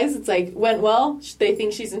like guys, it's like went well. They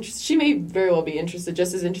think she's interested. She may very well be interested,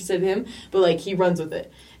 just as interested in him. But like he runs with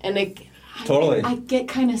it, and Totally. I get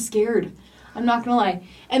kind of scared. I'm not gonna lie.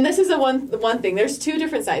 And this is the one thing. There's two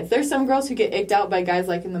different sides. There's some girls who get icked out by guys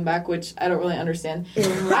liking them back, which I don't really understand.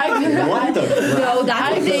 What the No,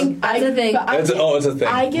 that's a thing. That's a thing. It's a thing.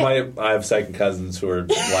 I I have second cousins who are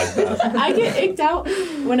like that. I get icked out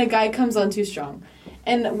when a guy comes on too strong.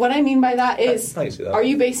 And what I mean by that is, I can see that. are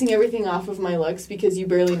you basing everything off of my looks because you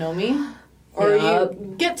barely know me? Or Yup.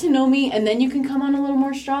 you get to know me and then you can come on a little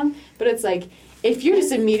more strong? But it's like, if you're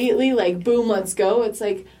just immediately like, boom, let's go, it's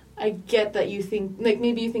like, I get that you think, like,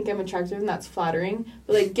 maybe you think I'm attractive and that's flattering,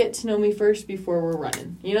 but, like, get to know me first before we're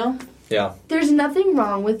running, you know? Yeah. There's nothing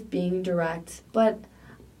wrong with being direct, but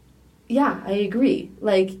yeah, I agree.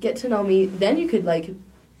 Like, get to know me, then you could, like,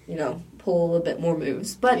 you know, pull a bit more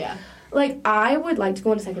moves. But, Yeah. like, I would like to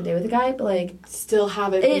go on a second date with a guy, but, like, Still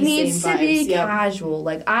have it it be needs same to be vibes. Yep. casual.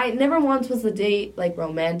 Like, I never once was the date, like,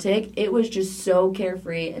 romantic. It was just so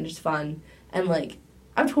carefree and just fun. And, like,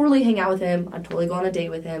 I'd totally hang out with him. I'd totally go on a date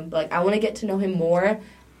with him. But, like, I want to get to know him more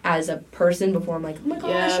as a person before I'm like, oh my gosh,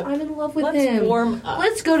 Yeah. I'm in love with Let's him. warm up.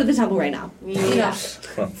 Let's go to the temple right now. Yeah.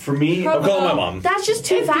 For me, I'm calling my mom. That's just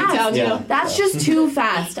too Empty fast. town, you Yeah. know? That's just too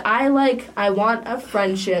fast. I want a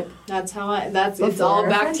friendship. That's how it's Before all a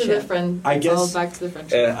back to the friendship. friend. I It's all guess- back to the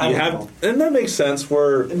friendship. I You don't have, know. and that makes sense.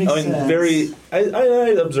 It makes sense. I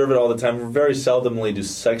observe it all the time. We're very seldomly do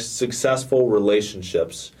successful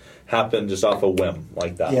relationships happen just off a whim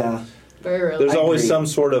like that. yeah. Very rarely. There's I always agree. some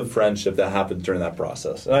sort of friendship that happens during that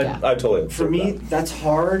process. And Yeah. I totally For observe me, that. that's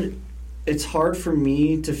hard. It's hard for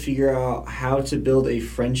me to figure out how to build a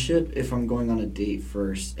friendship if I'm going on a date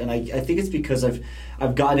first. And I think it's because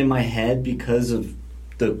I've gotten in my head because of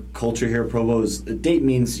the culture here at Provo is a date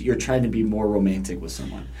means you're trying to be more romantic with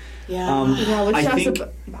someone. Yeah. Yeah, which I talks think-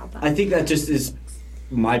 about that. I think that just is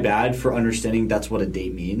my bad for understanding that's what a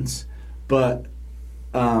date means. But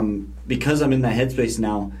because I'm in that headspace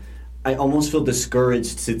now, I almost feel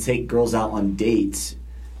discouraged to take girls out on dates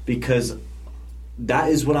because that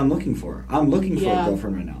is what I'm looking for. I'm looking for Yeah. a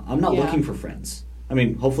girlfriend right now. I'm not Yeah. looking for friends. I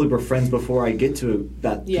mean, hopefully we're friends before I get to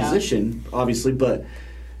that Yeah. position, obviously, but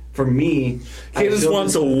for me, He I just feel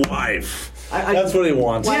wants this- a wife. I- That's what he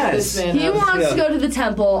wants. Like Yes. this man He has. wants to Yeah. go to the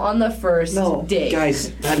temple on the first No, date.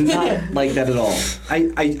 guys, I'm not like that at all.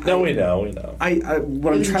 No, we know.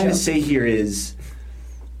 What I'm It's a trying to joke. say here is,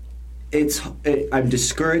 I'm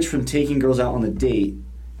discouraged from taking girls out on a date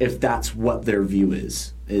if that's what their view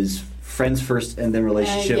is friends first and then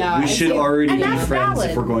relationship. yeah, We I should see. already And be that's friends valid.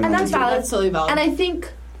 if we're going And on that's a date. valid. That's totally valid. And I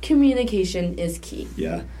think communication is key.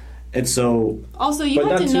 Yeah, and so Also, you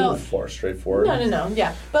But have not to too know. straightforward. No.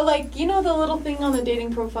 Yeah. But, like, you know the little thing on the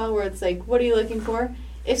dating profile where it's like, what are you looking for?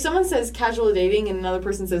 If someone says casual dating and another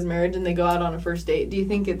person says marriage and they go out on a first date, do you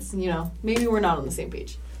think it's, you know, maybe we're not on the same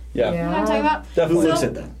page? Yeah. You know what I'm talking about? who Definitely. looks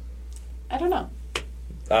at that? I don't know.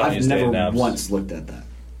 I don't I've use dating never apps. once looked at that.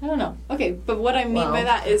 I don't know. Okay, but what I mean Wow. by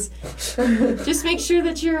that is just make sure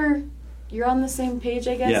that you're on the same page,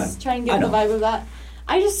 I guess. Yeah. Try and I get the know. vibe of that.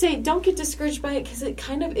 I just say don't get discouraged by it because it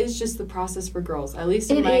kind of is just the process for girls. At least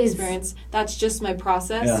in It my is. experience, that's just my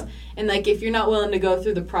process. Yeah. And like if you're not willing to go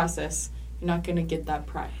through the process, you're not going to get that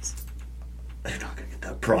prize. You're not gonna get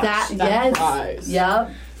that prize. That, That yes. prize.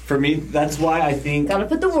 Yep. For me, that's why I think. Gotta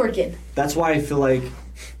put the work in. That's why I feel like,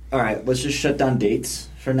 all right, let's just shut down dates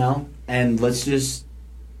for now, and let's just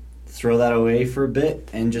throw that away for a bit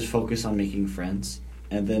and just focus on making friends.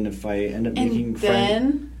 And then if I end up making And friends,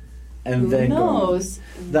 then, and who then go. knows?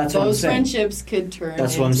 That's what I'm Those saying. friendships could turn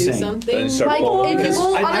That's into what I'm saying. something Then you start Like, pulling- if you Because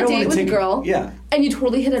go I on a don't date wanna with a take- girl Yeah. and you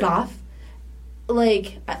totally hit it off,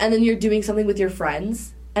 like, and then you're doing something with your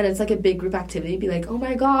friends and it's like a big group activity, be like, oh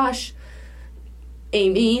my gosh,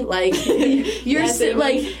 Amy, like, you're Yes, si- Amy.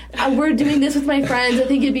 like, we're doing this with my friends. I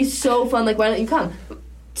think it'd be so fun. Like, why don't you come?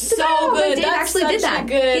 So No, good. Dave That's actually did such a that.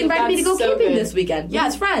 good- He invited me to go that's so camping good. this weekend Yeah.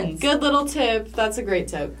 with his friends. Good little tip. That's a great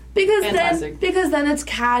tip. Because Fantastic. then it's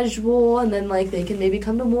casual, and then like they can maybe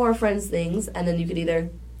come to more friends things, and then you could either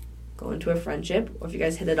go into a friendship, or if you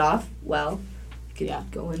guys hit it off, well, you could Yeah.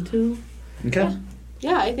 go into. Okay.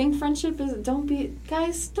 Yeah, I think friendship is. Don't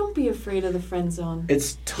be afraid of the friend zone.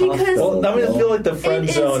 It's tough. Because- Well, I mean, I feel like the friend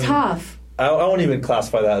It zone. is tough. I won't even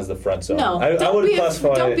classify that as the friend zone. No, I don't would be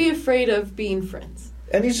classify. don't be afraid of being friends.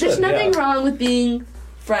 And you should. There's nothing yeah. wrong with being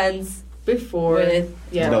friends Before. with.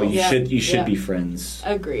 Yeah. No, you yeah, should yeah. be friends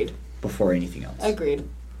Agreed. before anything else. Agreed.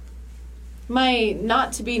 My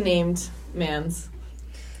not to be named man's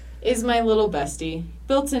is my little bestie,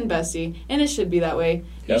 built-in bestie, and it should be that way.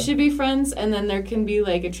 Yep. You should be friends, and then there can be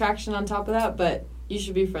like attraction on top of that, but you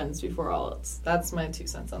should be friends before all else. That's my 2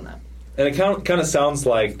 cents on that. And it kind of sounds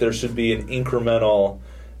like there should be an incremental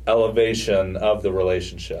elevation of the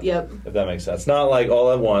relationship. Yep. If that makes sense. Not like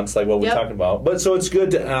all at once, like what we're Yep. talking about. But so it's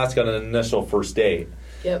good to ask on an initial first date.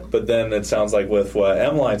 Yep. But then it sounds like with what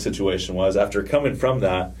Emmeline's situation was, after coming from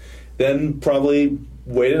that, then probably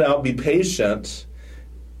wait it out, be patient,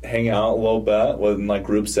 hang out a little bit in like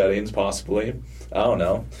group settings possibly. I don't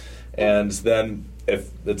know. And then if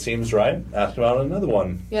it seems right, ask about another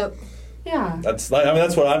one. Yep. Yeah. That's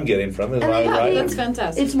what I'm getting from it. Am And I I right? think That's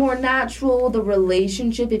fantastic. It's more natural. The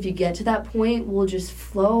relationship, if you get to that point, will just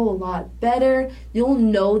flow a lot better. You'll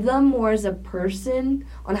know them more as a person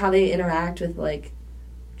on how they interact with, like,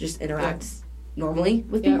 just interact normally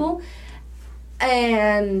with Yep. people.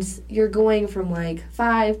 And you're going from, like,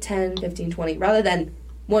 5, 10, 15, 20, rather than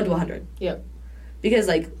 1 to 100. Yep. Because,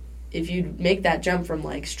 like, if you make that jump from,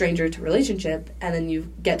 like, stranger to relationship, and then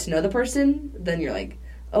you get to know the person, then you're like,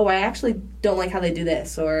 oh, I actually don't like how they do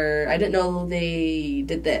this, or I didn't know they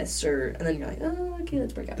did this, and then you're like, oh, okay,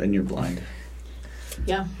 let's break up. Then you're blind.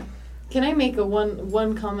 Yeah. Can I make a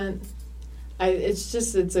one comment? It's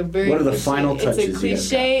a very. What are the cliche, final touches you It's a guys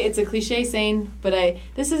cliche. It's a cliche saying, but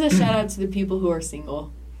this is a shout out to the people who are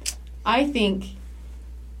single. I think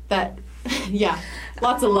that, yeah,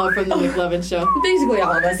 lots of love from the McLovin show. Basically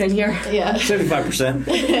all of us in here. Yeah, 75%.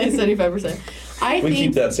 75%. We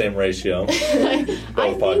keep that same ratio. I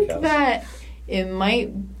Both think podcasts. that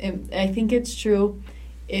I think it's true.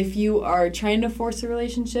 If you are trying to force a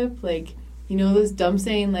relationship, like, you know this dumb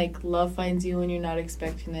saying, like, love finds you when you're not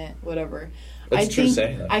expecting it, whatever. That's true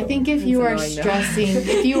saying. I think if you are It's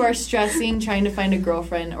annoying, stressing trying to find a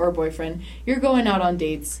girlfriend or a boyfriend, you're going out on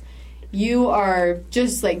dates. You are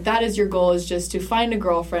just like, that is your goal, is just to find a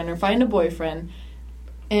girlfriend or find a boyfriend.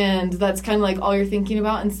 And that's kind of like all you're thinking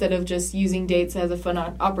about, instead of just using dates as a fun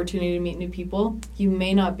opportunity to meet new people. You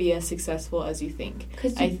may not be as successful as you think.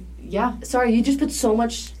 Sorry, you just put so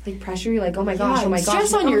much, like, pressure. You're like, oh my gosh, oh my gosh.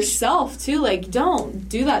 Stress oh my on gosh. yourself, too. Like, don't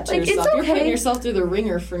do that to Like, it's yourself. You're okay. putting yourself through the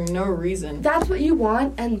ringer for no reason. That's what you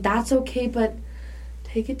want, and that's okay, but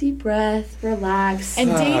take a deep breath, relax. And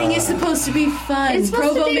dating is supposed to be fun. It's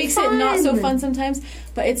supposed Provo to be makes it not so fun. fun sometimes,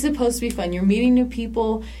 but it's supposed to be fun. You're meeting new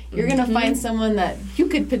people. You're going to find someone that you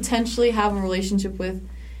could potentially have a relationship with.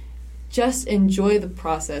 Just enjoy the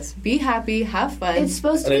process. Be happy. Have fun. It's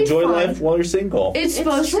supposed to And be enjoy fun. life while you're single. It's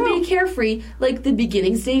supposed to true. be carefree. Like, the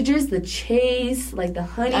beginning stages, the chase, like, the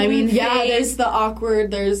honeymoon I mean, yeah, phase. there's the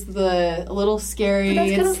awkward, there's the a little scary. But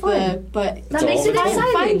that's kinda it's fun. but That makes all it the time.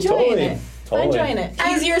 exciting. Find joy in Totally. it. Totally. Find joy in it.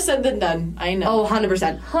 Easier said than done. I know. Oh,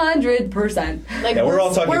 100%. 100%. Like, Yeah, we're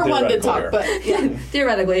all talking We're one to theoretical talk, here. but yeah.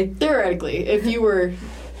 Theoretically. Theoretically, if you were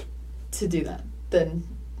to do that, then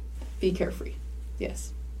be carefree.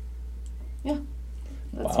 Yes. Yeah.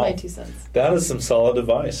 That's Wow. my 2 cents. That is some solid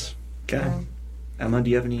advice. Okay. Emma, do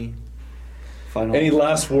you have any final? Any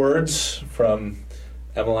last words from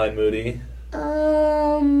Emmaline Moody?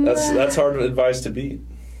 That's hard advice to beat.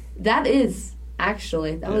 That is,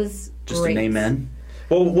 actually. That was Just great. an amen.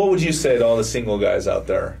 Well, what would you say to all the single guys out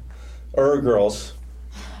there, or girls?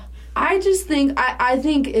 I just think, I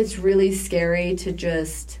think it's really scary to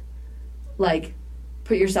just, like,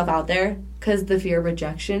 put yourself out there because the fear of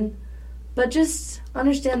rejection. But just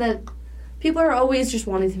understand that people are always just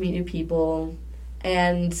wanting to meet new people,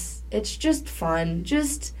 and it's just fun.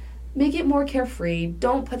 Just make it more carefree.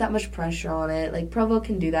 Don't put that much pressure on it. Like, Provo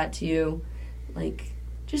can do that to you. Like,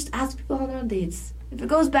 just ask people out on dates. If it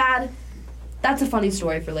goes bad, that's a funny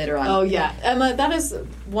story for later on. Oh, yeah. Emma, that is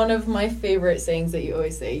one of my favorite sayings that you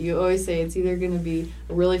always say. You always say it's either going to be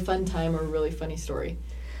a really fun time or a really funny story.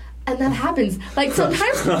 And that happens. Like,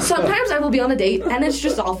 sometimes I will be on a date, and it's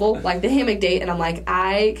just awful. Like, the hammock date, and I'm like,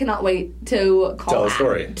 I cannot wait to call Tell a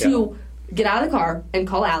story, to get out of the car and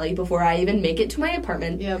call Allie before I even make it to my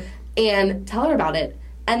apartment. Yep. And tell her about it,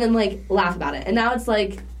 and then, like, laugh about it. And now it's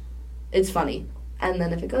like, it's funny. And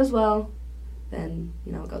then if it goes well, then,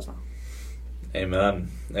 you know, it goes well. Amen.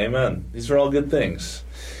 Amen. These are all good things.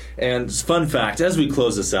 And fun fact, as we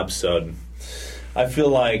close this episode, I feel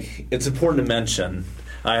like it's important to mention,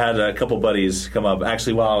 I had a couple buddies come up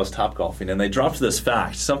actually while I was Topgolfing, and they dropped this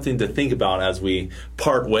fact, something to think about as we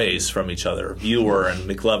part ways from each other, Viewer and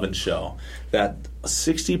McLovin show, that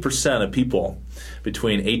 60% of people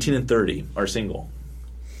between 18 and 30 are single.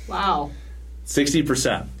 Wow.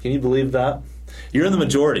 60%. Can you believe that? You're in the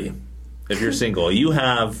majority if you're single. You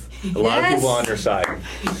have a lot of people on your side.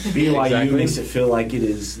 BYU Exactly. makes it feel like it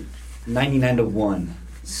is 99 to 1.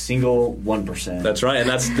 Single 1%. That's right, and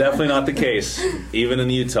that's definitely not the case. Even in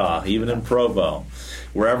Utah, even in Provo,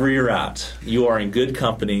 wherever you're at, you are in good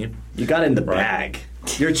company. You got it in the Right. bag.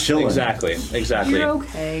 You're chilling. Exactly. You're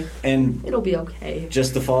okay. And It'll be okay.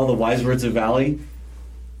 just to follow the wise words of Valley,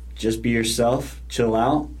 just be yourself, chill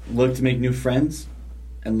out, look to make new friends,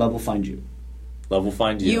 and love will find you. Love will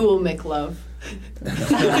find you. You will make love.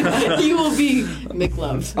 You will be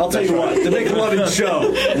McLove. I'll tell you what, the McLovin show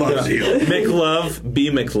loves you. Make love,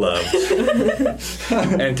 be McLoved,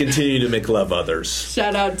 and continue to McLove others.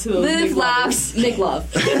 Shout out to those Live, McLovers. laugh, make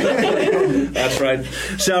love. That's right.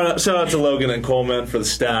 Shout out to Logan and Coleman for the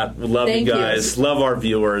stat. We love Thank you you. guys. Love our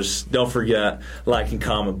viewers. Don't forget, like and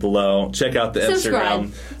comment below. Check out the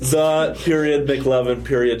Subscribe. Instagram.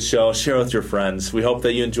 _McLovin show. Share with your friends. We hope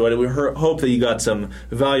that you enjoyed it. We hope that you got some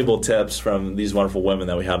valuable tips from these wonderful women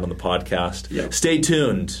that we had on the podcast. Yep. Stay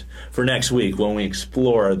tuned for next week when we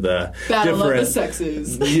explore the Battle different... of the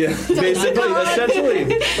sexes. Yeah, essentially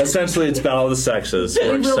it's Battle of the Sexes.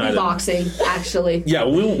 We're We will excited. be boxing, actually. Yeah,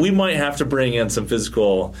 we might have to bring in some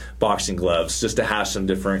physical boxing gloves just to hash some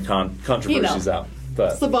different controversies out.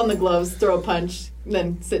 But Slip on the gloves, throw a punch,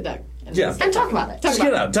 then sit down. And Yeah. And talk about it. Talk just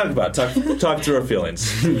about get out, talk through our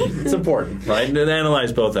feelings. It's important, right? And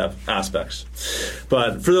analyze both aspects.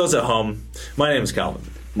 But for those at home, my name is Calvin,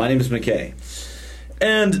 My name is McKay.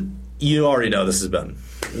 and you already know this has been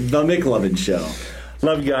The McLovin Show.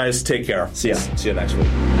 Love you guys. Take care. See ya. See you next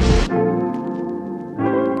week.